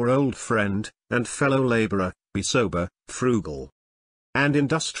as your old friend, and fellow laborer, be sober, frugal, and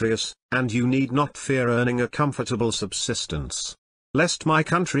industrious, and you need not fear earning a comfortable subsistence. Lest my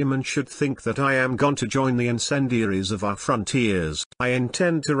countrymen should think that I am gone to join the incendiaries of our frontiers, I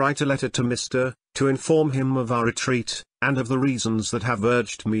intend to write a letter to Mr., to inform him of our retreat, and of the reasons that have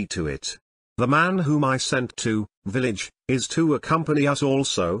urged me to it. The man whom I sent to, village, is to accompany us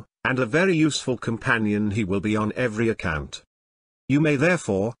also, and a very useful companion he will be on every account. You may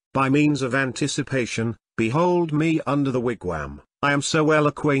therefore, by means of anticipation, behold me under the wigwam. I am so well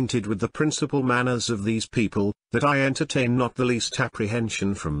acquainted with the principal manners of these people, that I entertain not the least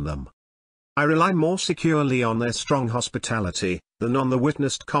apprehension from them. I rely more securely on their strong hospitality, than on the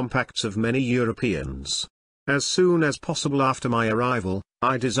witnessed compacts of many Europeans. As soon as possible after my arrival,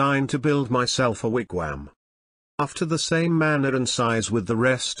 I design to build myself a wigwam, after the same manner and size with the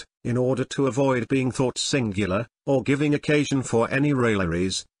rest, in order to avoid being thought singular, or giving occasion for any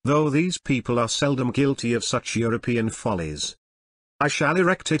railleries, though these people are seldom guilty of such European follies. I shall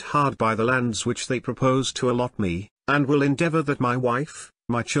erect it hard by the lands which they propose to allot me, and will endeavor that my wife,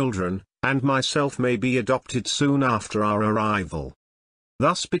 my children, and myself may be adopted soon after our arrival.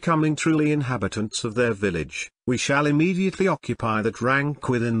 Thus becoming truly inhabitants of their village, we shall immediately occupy that rank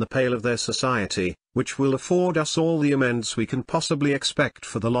within the pale of their society, which will afford us all the amends we can possibly expect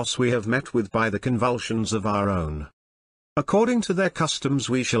for the loss we have met with by the convulsions of our own. According to their customs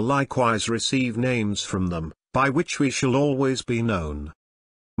we shall likewise receive names from them, by which we shall always be known.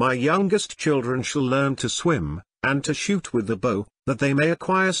 My youngest children shall learn to swim, and to shoot with the bow, that they may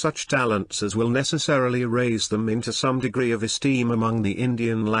acquire such talents as will necessarily raise them into some degree of esteem among the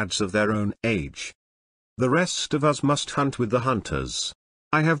Indian lads of their own age. The rest of us must hunt with the hunters.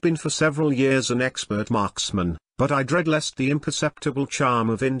 I have been for several years an expert marksman, but I dread lest the imperceptible charm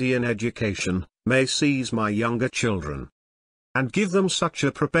of Indian education may seize my younger children, and give them such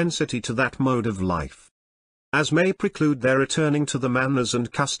a propensity to that mode of life as may preclude their returning to the manners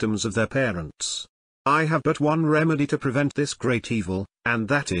and customs of their parents. I have but one remedy to prevent this great evil, and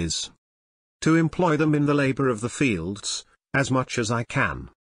that is to employ them in the labor of the fields, as much as I can.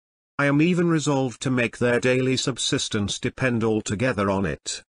 I am even resolved to make their daily subsistence depend altogether on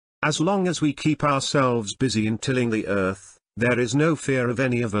it. As long as we keep ourselves busy in tilling the earth, there is no fear of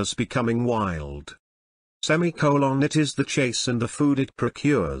any of us becoming wild. It is the chase and the food it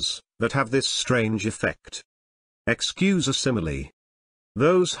procures, that have this strange effect. Excuse a simile.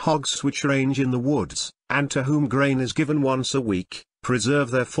 Those hogs which range in the woods, and to whom grain is given once a week,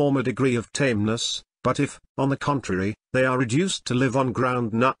 preserve their former degree of tameness, but if, on the contrary, they are reduced to live on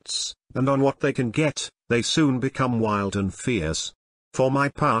ground nuts, and on what they can get, they soon become wild and fierce. For my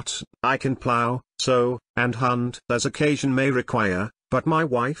part, I can plough, sow, and hunt as occasion may require, but my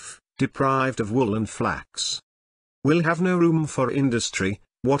wife, deprived of wool and flax, will have no room for industry.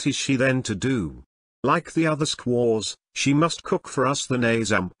 What is she then to do? Like the other squaws, she must cook for us the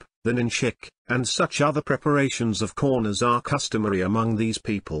nazamp, the ninchik, and such other preparations of corn as are customary among these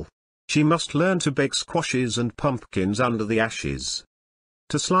people. She must learn to bake squashes and pumpkins under the ashes.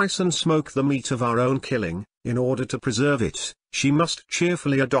 To slice and smoke the meat of our own killing, in order to preserve it, she must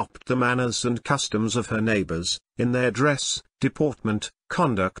cheerfully adopt the manners and customs of her neighbors, in their dress, deportment,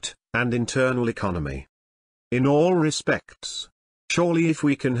 conduct, and internal economy. In all respects. Surely if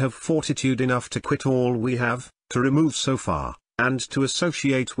we can have fortitude enough to quit all we have, to remove so far, and to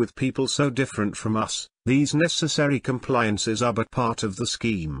associate with people so different from us, these necessary compliances are but part of the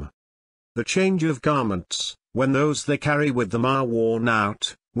scheme. The change of garments, when those they carry with them are worn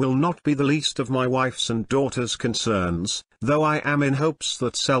out, will not be the least of my wife's and daughter's concerns, though I am in hopes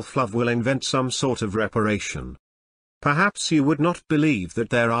that self-love will invent some sort of reparation. Perhaps you would not believe that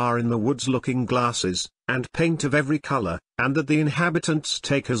there are in the woods looking-glasses, and paint of every color, and that the inhabitants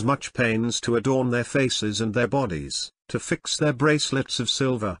take as much pains to adorn their faces and their bodies, to fix their bracelets of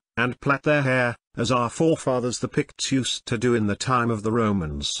silver, and plait their hair, as our forefathers the Picts used to do in the time of the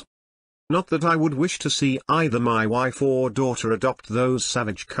Romans. Not that I would wish to see either my wife or daughter adopt those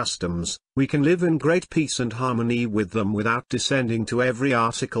savage customs. We can live in great peace and harmony with them without descending to every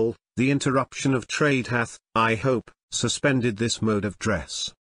article. The interruption of trade hath, I hope, suspended this mode of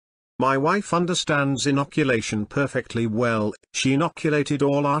dress. My wife understands inoculation perfectly well. She inoculated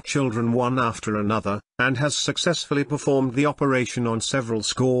all our children one after another, and has successfully performed the operation on several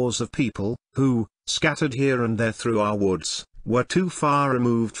scores of people, who, scattered here and there through our woods, were too far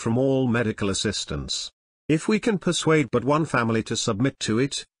removed from all medical assistance. If we can persuade but one family to submit to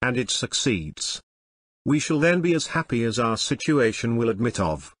it, and it succeeds, we shall then be as happy as our situation will admit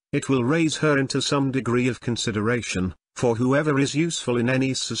of. It will raise her into some degree of consideration, for whoever is useful in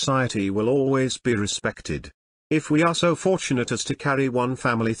any society will always be respected. If we are so fortunate as to carry one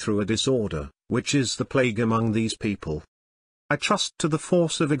family through a disorder, which is the plague among these people, I trust to the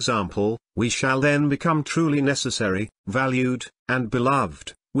force of example, we shall then become truly necessary, valued, and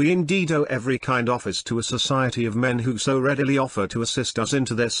beloved. We indeed owe every kind office to a society of men who so readily offer to assist us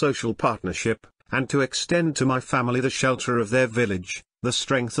into their social partnership, and to extend to my family the shelter of their village, the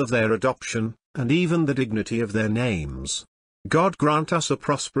strength of their adoption, and even the dignity of their names. God grant us a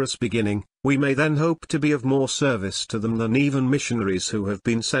prosperous beginning. We may then hope to be of more service to them than even missionaries who have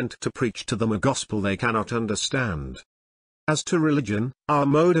been sent to preach to them a gospel they cannot understand. As to religion, our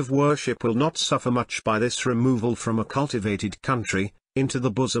mode of worship will not suffer much by this removal from a cultivated country, into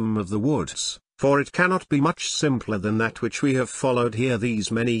the bosom of the woods, for it cannot be much simpler than that which we have followed here these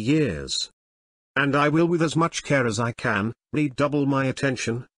many years. And I will with as much care as I can, redouble my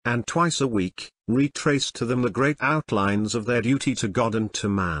attention, and twice a week, retrace to them the great outlines of their duty to God and to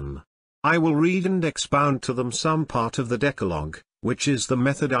man. I will read and expound to them some part of the Decalogue, which is the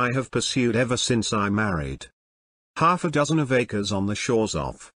method I have pursued ever since I married. 6 of acres on the shores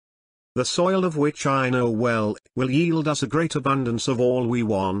of the soil of which I know well, will yield us a great abundance of all we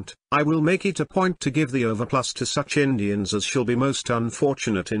want. I will make it a point to give the overplus to such Indians as shall be most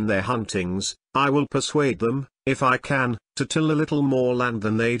unfortunate in their huntings. I will persuade them, if I can, to till a little more land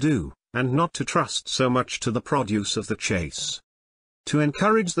than they do, and not to trust so much to the produce of the chase. To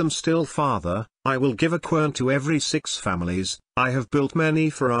encourage them still farther, I will give a quern to every 6 families. I have built many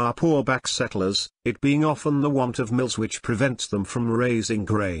for our poor back settlers, it being often the want of mills which prevents them from raising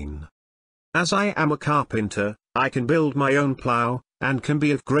grain. As I am a carpenter, I can build my own plough, and can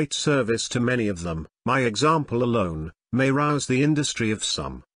be of great service to many of them. My example alone may rouse the industry of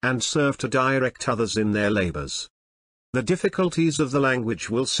some, and serve to direct others in their labors. The difficulties of the language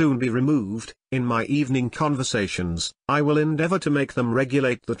will soon be removed. In my evening conversations, I will endeavor to make them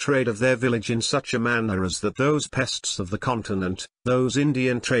regulate the trade of their village in such a manner as that those pests of the continent, those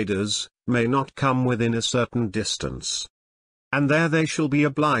Indian traders, may not come within a certain distance. And there they shall be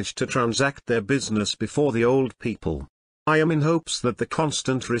obliged to transact their business before the old people. I am in hopes that the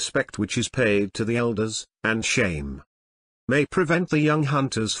constant respect which is paid to the elders, and shame, may prevent the young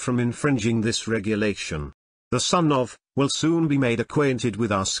hunters from infringing this regulation. The son of, will soon be made acquainted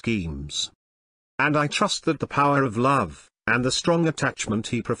with our schemes. And I trust that the power of love, and the strong attachment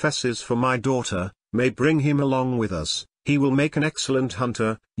he professes for my daughter, may bring him along with us. He will make an excellent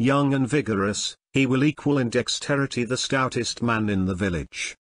hunter, young and vigorous. He will equal in dexterity the stoutest man in the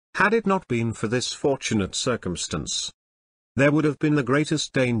village. Had it not been for this fortunate circumstance, there would have been the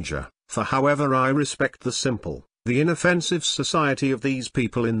greatest danger, for however I respect the simple, the inoffensive society of these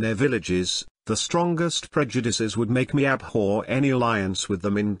people in their villages, the strongest prejudices would make me abhor any alliance with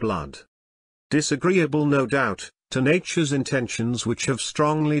them in blood. Disagreeable, no doubt, to nature's intentions which have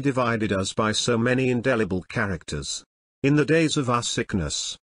strongly divided us by so many indelible characters. In the days of our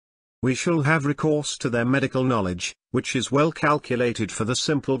sickness, we shall have recourse to their medical knowledge, which is well calculated for the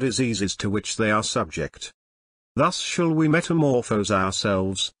simple diseases to which they are subject. Thus shall we metamorphose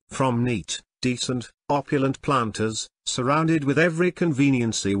ourselves, from neat, decent, opulent planters, surrounded with every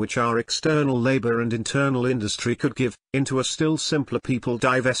conveniency which our external labor and internal industry could give, into a still simpler people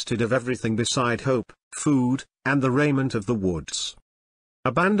divested of everything beside hope, food, and the raiment of the woods.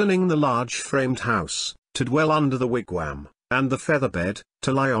 Abandoning the large-framed house, to dwell under the wigwam, and the feather-bed,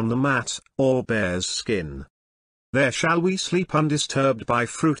 to lie on the mat, or bear's skin. There shall we sleep undisturbed by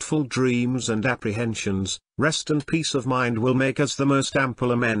fruitful dreams and apprehensions. Rest and peace of mind will make us the most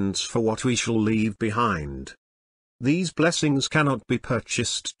ample amends for what we shall leave behind. These blessings cannot be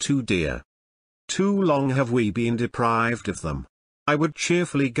purchased too dear. Too long have we been deprived of them. I would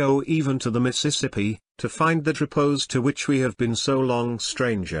cheerfully go even to the Mississippi, to find that repose to which we have been so long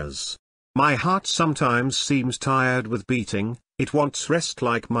strangers. My heart sometimes seems tired with beating, it wants rest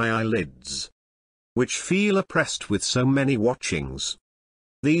like my eyelids, which feel oppressed with so many watchings.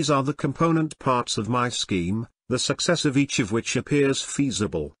 These are the component parts of my scheme, the success of each of which appears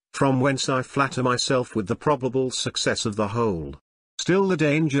feasible, from whence I flatter myself with the probable success of the whole. Still the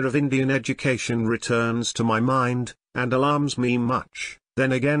danger of Indian education returns to my mind, and alarms me much.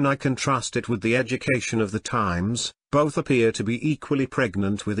 Then again I contrast it with the education of the times, both appear to be equally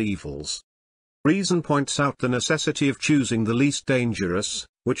pregnant with evils. Reason points out the necessity of choosing the least dangerous,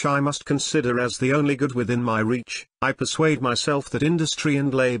 which I must consider as the only good within my reach. I persuade myself that industry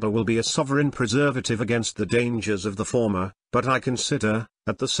and labor will be a sovereign preservative against the dangers of the former, but I consider,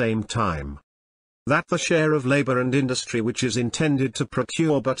 at the same time, that the share of labor and industry which is intended to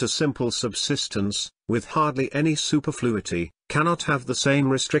procure but a simple subsistence, with hardly any superfluity, cannot have the same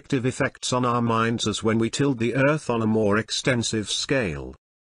restrictive effects on our minds as when we tilled the earth on a more extensive scale.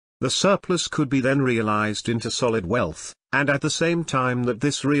 The surplus could be then realized into solid wealth, and at the same time that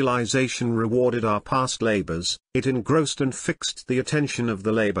this realization rewarded our past labors, it engrossed and fixed the attention of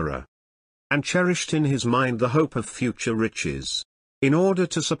the laborer, and cherished in his mind the hope of future riches. In order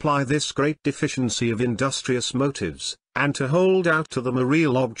to supply this great deficiency of industrious motives, and to hold out to them a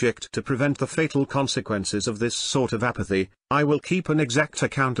real object to prevent the fatal consequences of this sort of apathy, I will keep an exact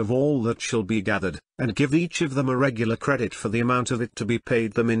account of all that shall be gathered, and give each of them a regular credit for the amount of it to be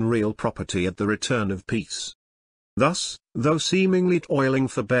paid them in real property at the return of peace. Thus, though seemingly toiling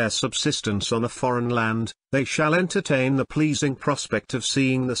for bare subsistence on a foreign land, they shall entertain the pleasing prospect of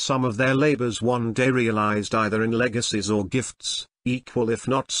seeing the sum of their labors one day realized either in legacies or gifts, equal if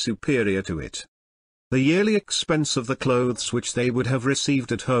not superior to it. The yearly expense of the clothes which they would have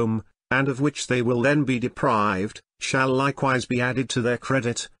received at home, and of which they will then be deprived, shall likewise be added to their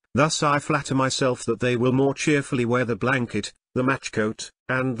credit. Thus I flatter myself that they will more cheerfully wear the blanket, the matchcoat,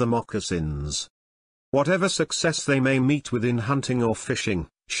 and the moccasins. Whatever success they may meet with in hunting or fishing,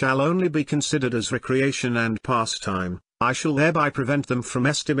 shall only be considered as recreation and pastime. I shall thereby prevent them from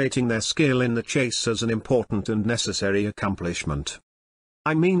estimating their skill in the chase as an important and necessary accomplishment.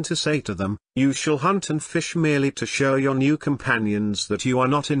 I mean to say to them, you shall hunt and fish merely to show your new companions that you are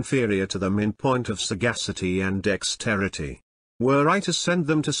not inferior to them in point of sagacity and dexterity. Were I to send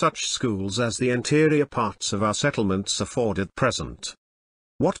them to such schools as the interior parts of our settlements afford at present,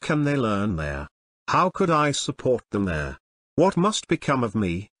 what can they learn there? How could I support them there? What must become of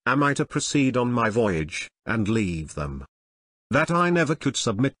me? Am I to proceed on my voyage, and leave them? That I never could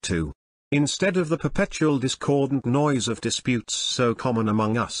submit to. Instead of the perpetual discordant noise of disputes so common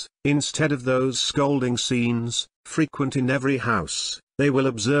among us, instead of those scolding scenes, frequent in every house, they will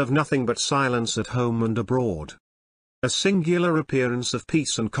observe nothing but silence at home and abroad. A singular appearance of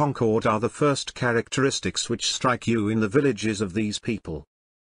peace and concord are the first characteristics which strike you in the villages of these people.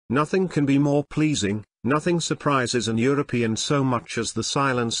 Nothing can be more pleasing, nothing surprises an European so much as the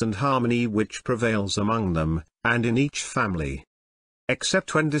silence and harmony which prevails among them, and in each family.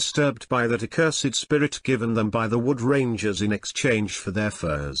 Except when disturbed by that accursed spirit given them by the wood rangers in exchange for their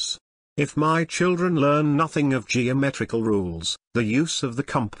furs. If my children learn nothing of geometrical rules, the use of the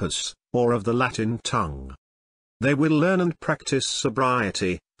compass, or of the Latin tongue, they will learn and practice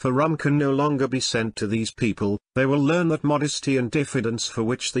sobriety, for rum can no longer be sent to these people. They will learn that modesty and diffidence for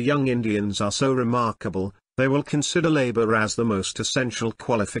which the young Indians are so remarkable, they will consider labor as the most essential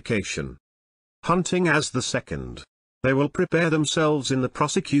qualification, hunting as the second. They will prepare themselves in the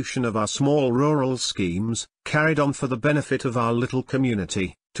prosecution of our small rural schemes, carried on for the benefit of our little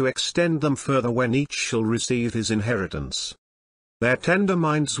community, to extend them further when each shall receive his inheritance. Their tender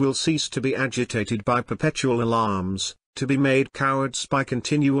minds will cease to be agitated by perpetual alarms, to be made cowards by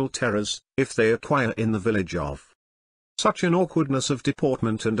continual terrors, if they acquire in the village of such an awkwardness of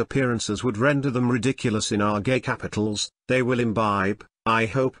deportment and appearance as would render them ridiculous in our gay capitals. They will imbibe, I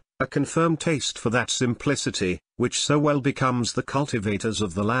hope, a confirmed taste for that simplicity, which so well becomes the cultivators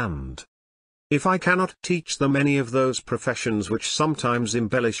of the land. If I cannot teach them any of those professions which sometimes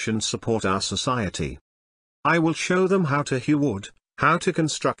embellish and support our society, I will show them how to hew wood, how to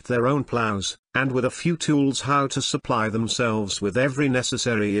construct their own ploughs, and with a few tools how to supply themselves with every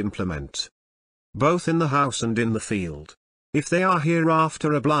necessary implement, both in the house and in the field. If they are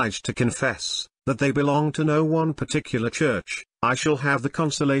hereafter obliged to confess that they belong to no one particular church, I shall have the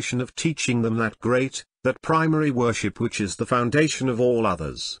consolation of teaching them that great, that primary worship which is the foundation of all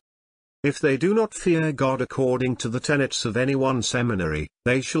others. If they do not fear God according to the tenets of any one seminary,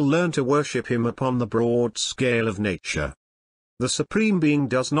 they shall learn to worship Him upon the broad scale of nature. The Supreme Being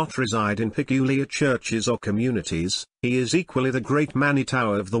does not reside in peculiar churches or communities. He is equally the great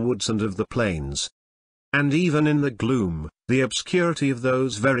Manitower of the woods and of the plains. And even in the gloom, the obscurity of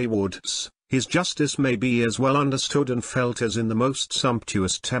those very woods, His justice may be as well understood and felt as in the most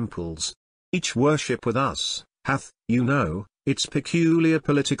sumptuous temples. Each worship with us hath, you know, its peculiar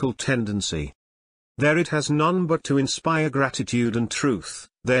political tendency. There it has none but to inspire gratitude and truth.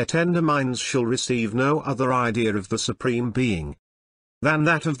 Their tender minds shall receive no other idea of the Supreme Being than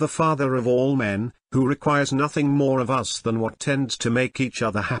that of the Father of all men, who requires nothing more of us than what tends to make each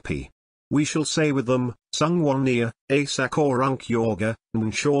other happy. We shall say with them, Sungwania, Asakorunk Yorga,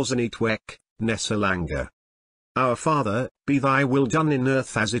 Nshawsanitwek, Nesalanga. Our Father, be thy will done in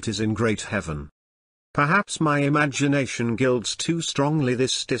earth as it is in great heaven. Perhaps my imagination gilds too strongly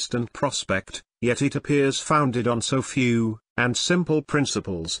this distant prospect, yet it appears founded on so few and simple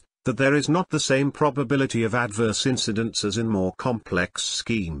principles, that there is not the same probability of adverse incidents as in more complex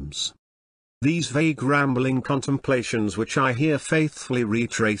schemes. These vague rambling contemplations which I here faithfully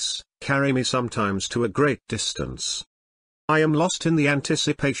retrace, carry me sometimes to a great distance. I am lost in the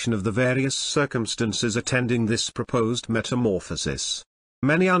anticipation of the various circumstances attending this proposed metamorphosis.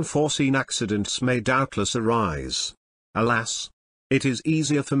 Many unforeseen accidents may doubtless arise. Alas! It is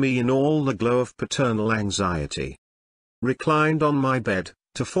easier for me in all the glow of paternal anxiety, reclined on my bed,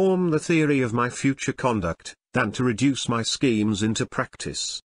 to form the theory of my future conduct, than to reduce my schemes into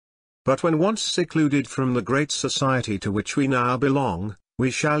practice. But when once secluded from the great society to which we now belong, we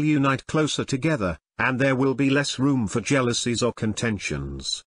shall unite closer together, and there will be less room for jealousies or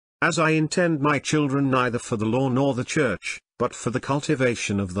contentions. As I intend my children neither for the law nor the church, but for the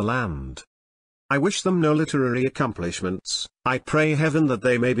cultivation of the land. I wish them no literary accomplishments. I pray heaven that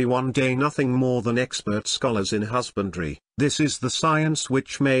they may be one day nothing more than expert scholars in husbandry. This is the science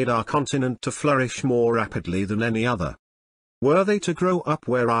which made our continent to flourish more rapidly than any other. Were they to grow up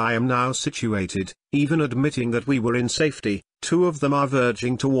where I am now situated, even admitting that we were in safety, two of them are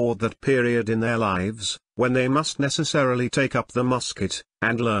verging toward that period in their lives, when they must necessarily take up the musket,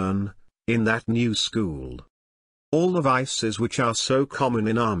 and learn, in that new school, all the vices which are so common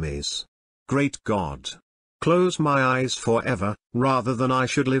in armies. Great God! Close my eyes forever, rather than I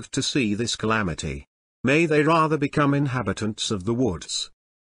should live to see this calamity. May they rather become inhabitants of the woods.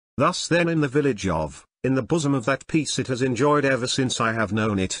 Thus then in the village of, in the bosom of that peace it has enjoyed ever since I have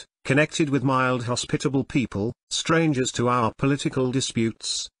known it, connected with mild hospitable people, strangers to our political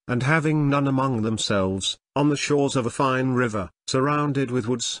disputes, and having none among themselves, on the shores of a fine river, surrounded with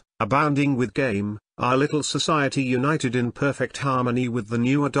woods, abounding with game, our little society united in perfect harmony with the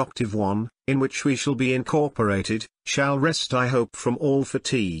new adoptive one, in which we shall be incorporated, shall rest I hope from all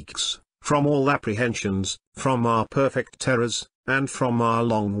fatigues, from all apprehensions, from our perfect terrors, and from our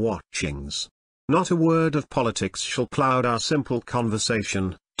long watchings. Not a word of politics shall cloud our simple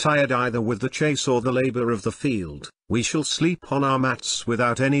conversation, tired either with the chase or the labour of the field. We shall sleep on our mats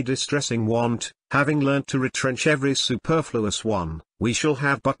without any distressing want, having learnt to retrench every superfluous one. We shall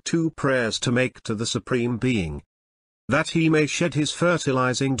have but two prayers to make to the Supreme Being: that he may shed his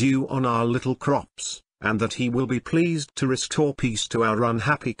fertilizing dew on our little crops, and that he will be pleased to restore peace to our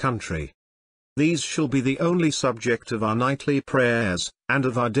unhappy country. These shall be the only subject of our nightly prayers, and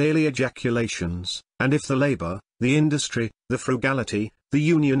of our daily ejaculations, and if the labour, the industry, the frugality, the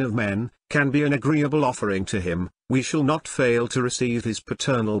union of men, can be an agreeable offering to him, we shall not fail to receive his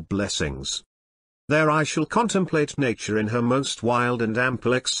paternal blessings. There I shall contemplate nature in her most wild and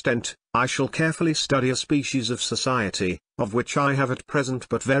ample extent. I shall carefully study a species of society, of which I have at present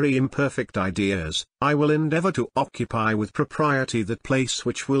but very imperfect ideas. I will endeavour to occupy with propriety that place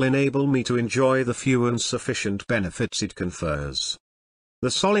which will enable me to enjoy the few and sufficient benefits it confers.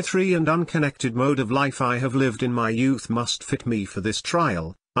 The solitary and unconnected mode of life I have lived in my youth must fit me for this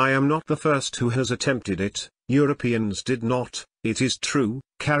trial. I am not the first who has attempted it. Europeans did not, it is true,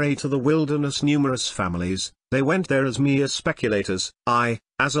 carry to the wilderness numerous families. They went there as mere speculators. I,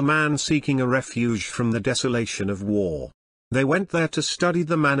 as a man seeking a refuge from the desolation of war. They went there to study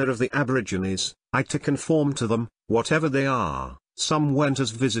the manner of the aborigines, I to conform to them, whatever they are. Some went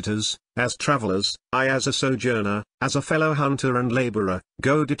as visitors, as travellers. I as a sojourner, as a fellow hunter and labourer,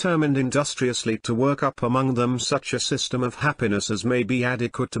 go determined industriously to work up among them such a system of happiness as may be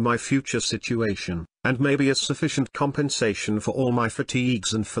adequate to my future situation, and may be a sufficient compensation for all my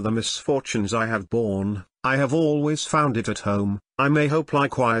fatigues and for the misfortunes I have borne. I have always found it at home. I may hope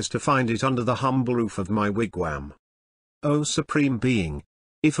likewise to find it under the humble roof of my wigwam. O Supreme Being!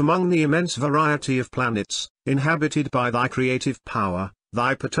 If among the immense variety of planets, inhabited by thy creative power,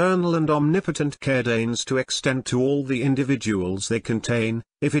 thy paternal and omnipotent care deigns to extend to all the individuals they contain,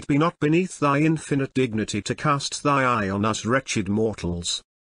 if it be not beneath thy infinite dignity to cast thy eye on us wretched mortals,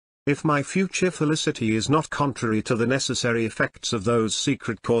 if my future felicity is not contrary to the necessary effects of those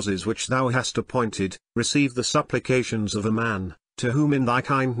secret causes which thou hast appointed, receive the supplications of a man, to whom in thy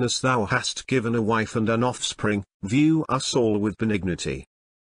kindness thou hast given a wife and an offspring. View us all with benignity.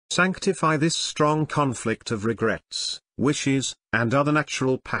 Sanctify this strong conflict of regrets, wishes, and other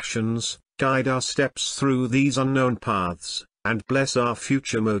natural passions, guide our steps through these unknown paths, and bless our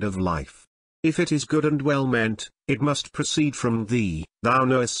future mode of life. If it is good and well meant, it must proceed from thee. Thou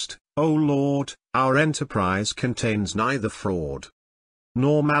knowest, O Lord, our enterprise contains neither fraud,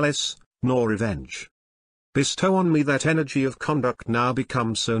 nor malice, nor revenge. Bestow on me that energy of conduct now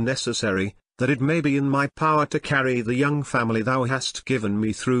become so necessary, that it may be in my power to carry the young family thou hast given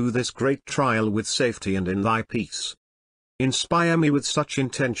me through this great trial with safety and in thy peace. Inspire me with such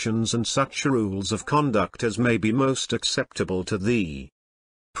intentions and such rules of conduct as may be most acceptable to thee.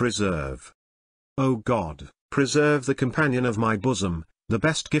 Preserve, O God, preserve the companion of my bosom, the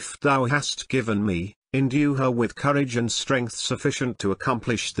best gift thou hast given me, endue her with courage and strength sufficient to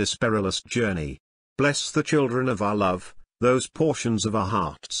accomplish this perilous journey. Bless the children of our love, those portions of our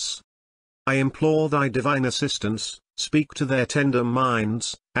hearts. I implore thy divine assistance, speak to their tender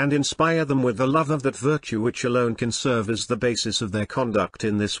minds, and inspire them with the love of that virtue which alone can serve as the basis of their conduct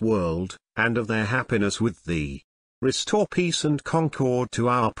in this world, and of their happiness with thee. Restore peace and concord to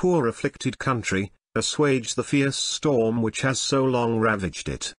our poor afflicted country, assuage the fierce storm which has so long ravaged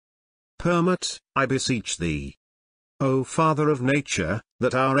it. Permit, I beseech thee, O Father of nature,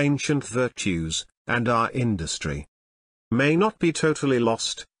 that our ancient virtues, and our industry, may not be totally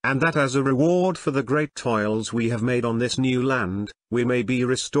lost, and that as a reward for the great toils we have made on this new land, we may be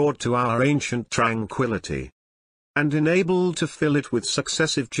restored to our ancient tranquillity, and enabled to fill it with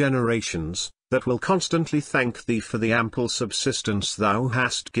successive generations, that will constantly thank thee for the ample subsistence thou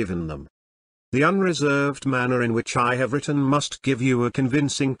hast given them. The unreserved manner in which I have written must give you a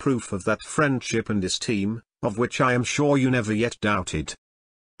convincing proof of that friendship and esteem, of which I am sure you never yet doubted.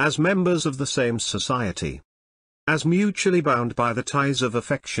 As members of the same society, as mutually bound by the ties of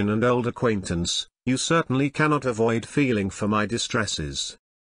affection and old acquaintance, you certainly cannot avoid feeling for my distresses.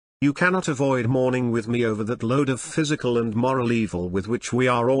 You cannot avoid mourning with me over that load of physical and moral evil with which we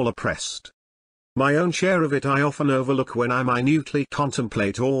are all oppressed. My own share of it I often overlook when I minutely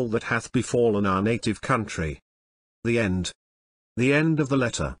contemplate all that hath befallen our native country. The end. The end of the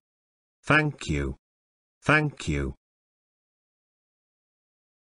letter. Thank you. Thank you.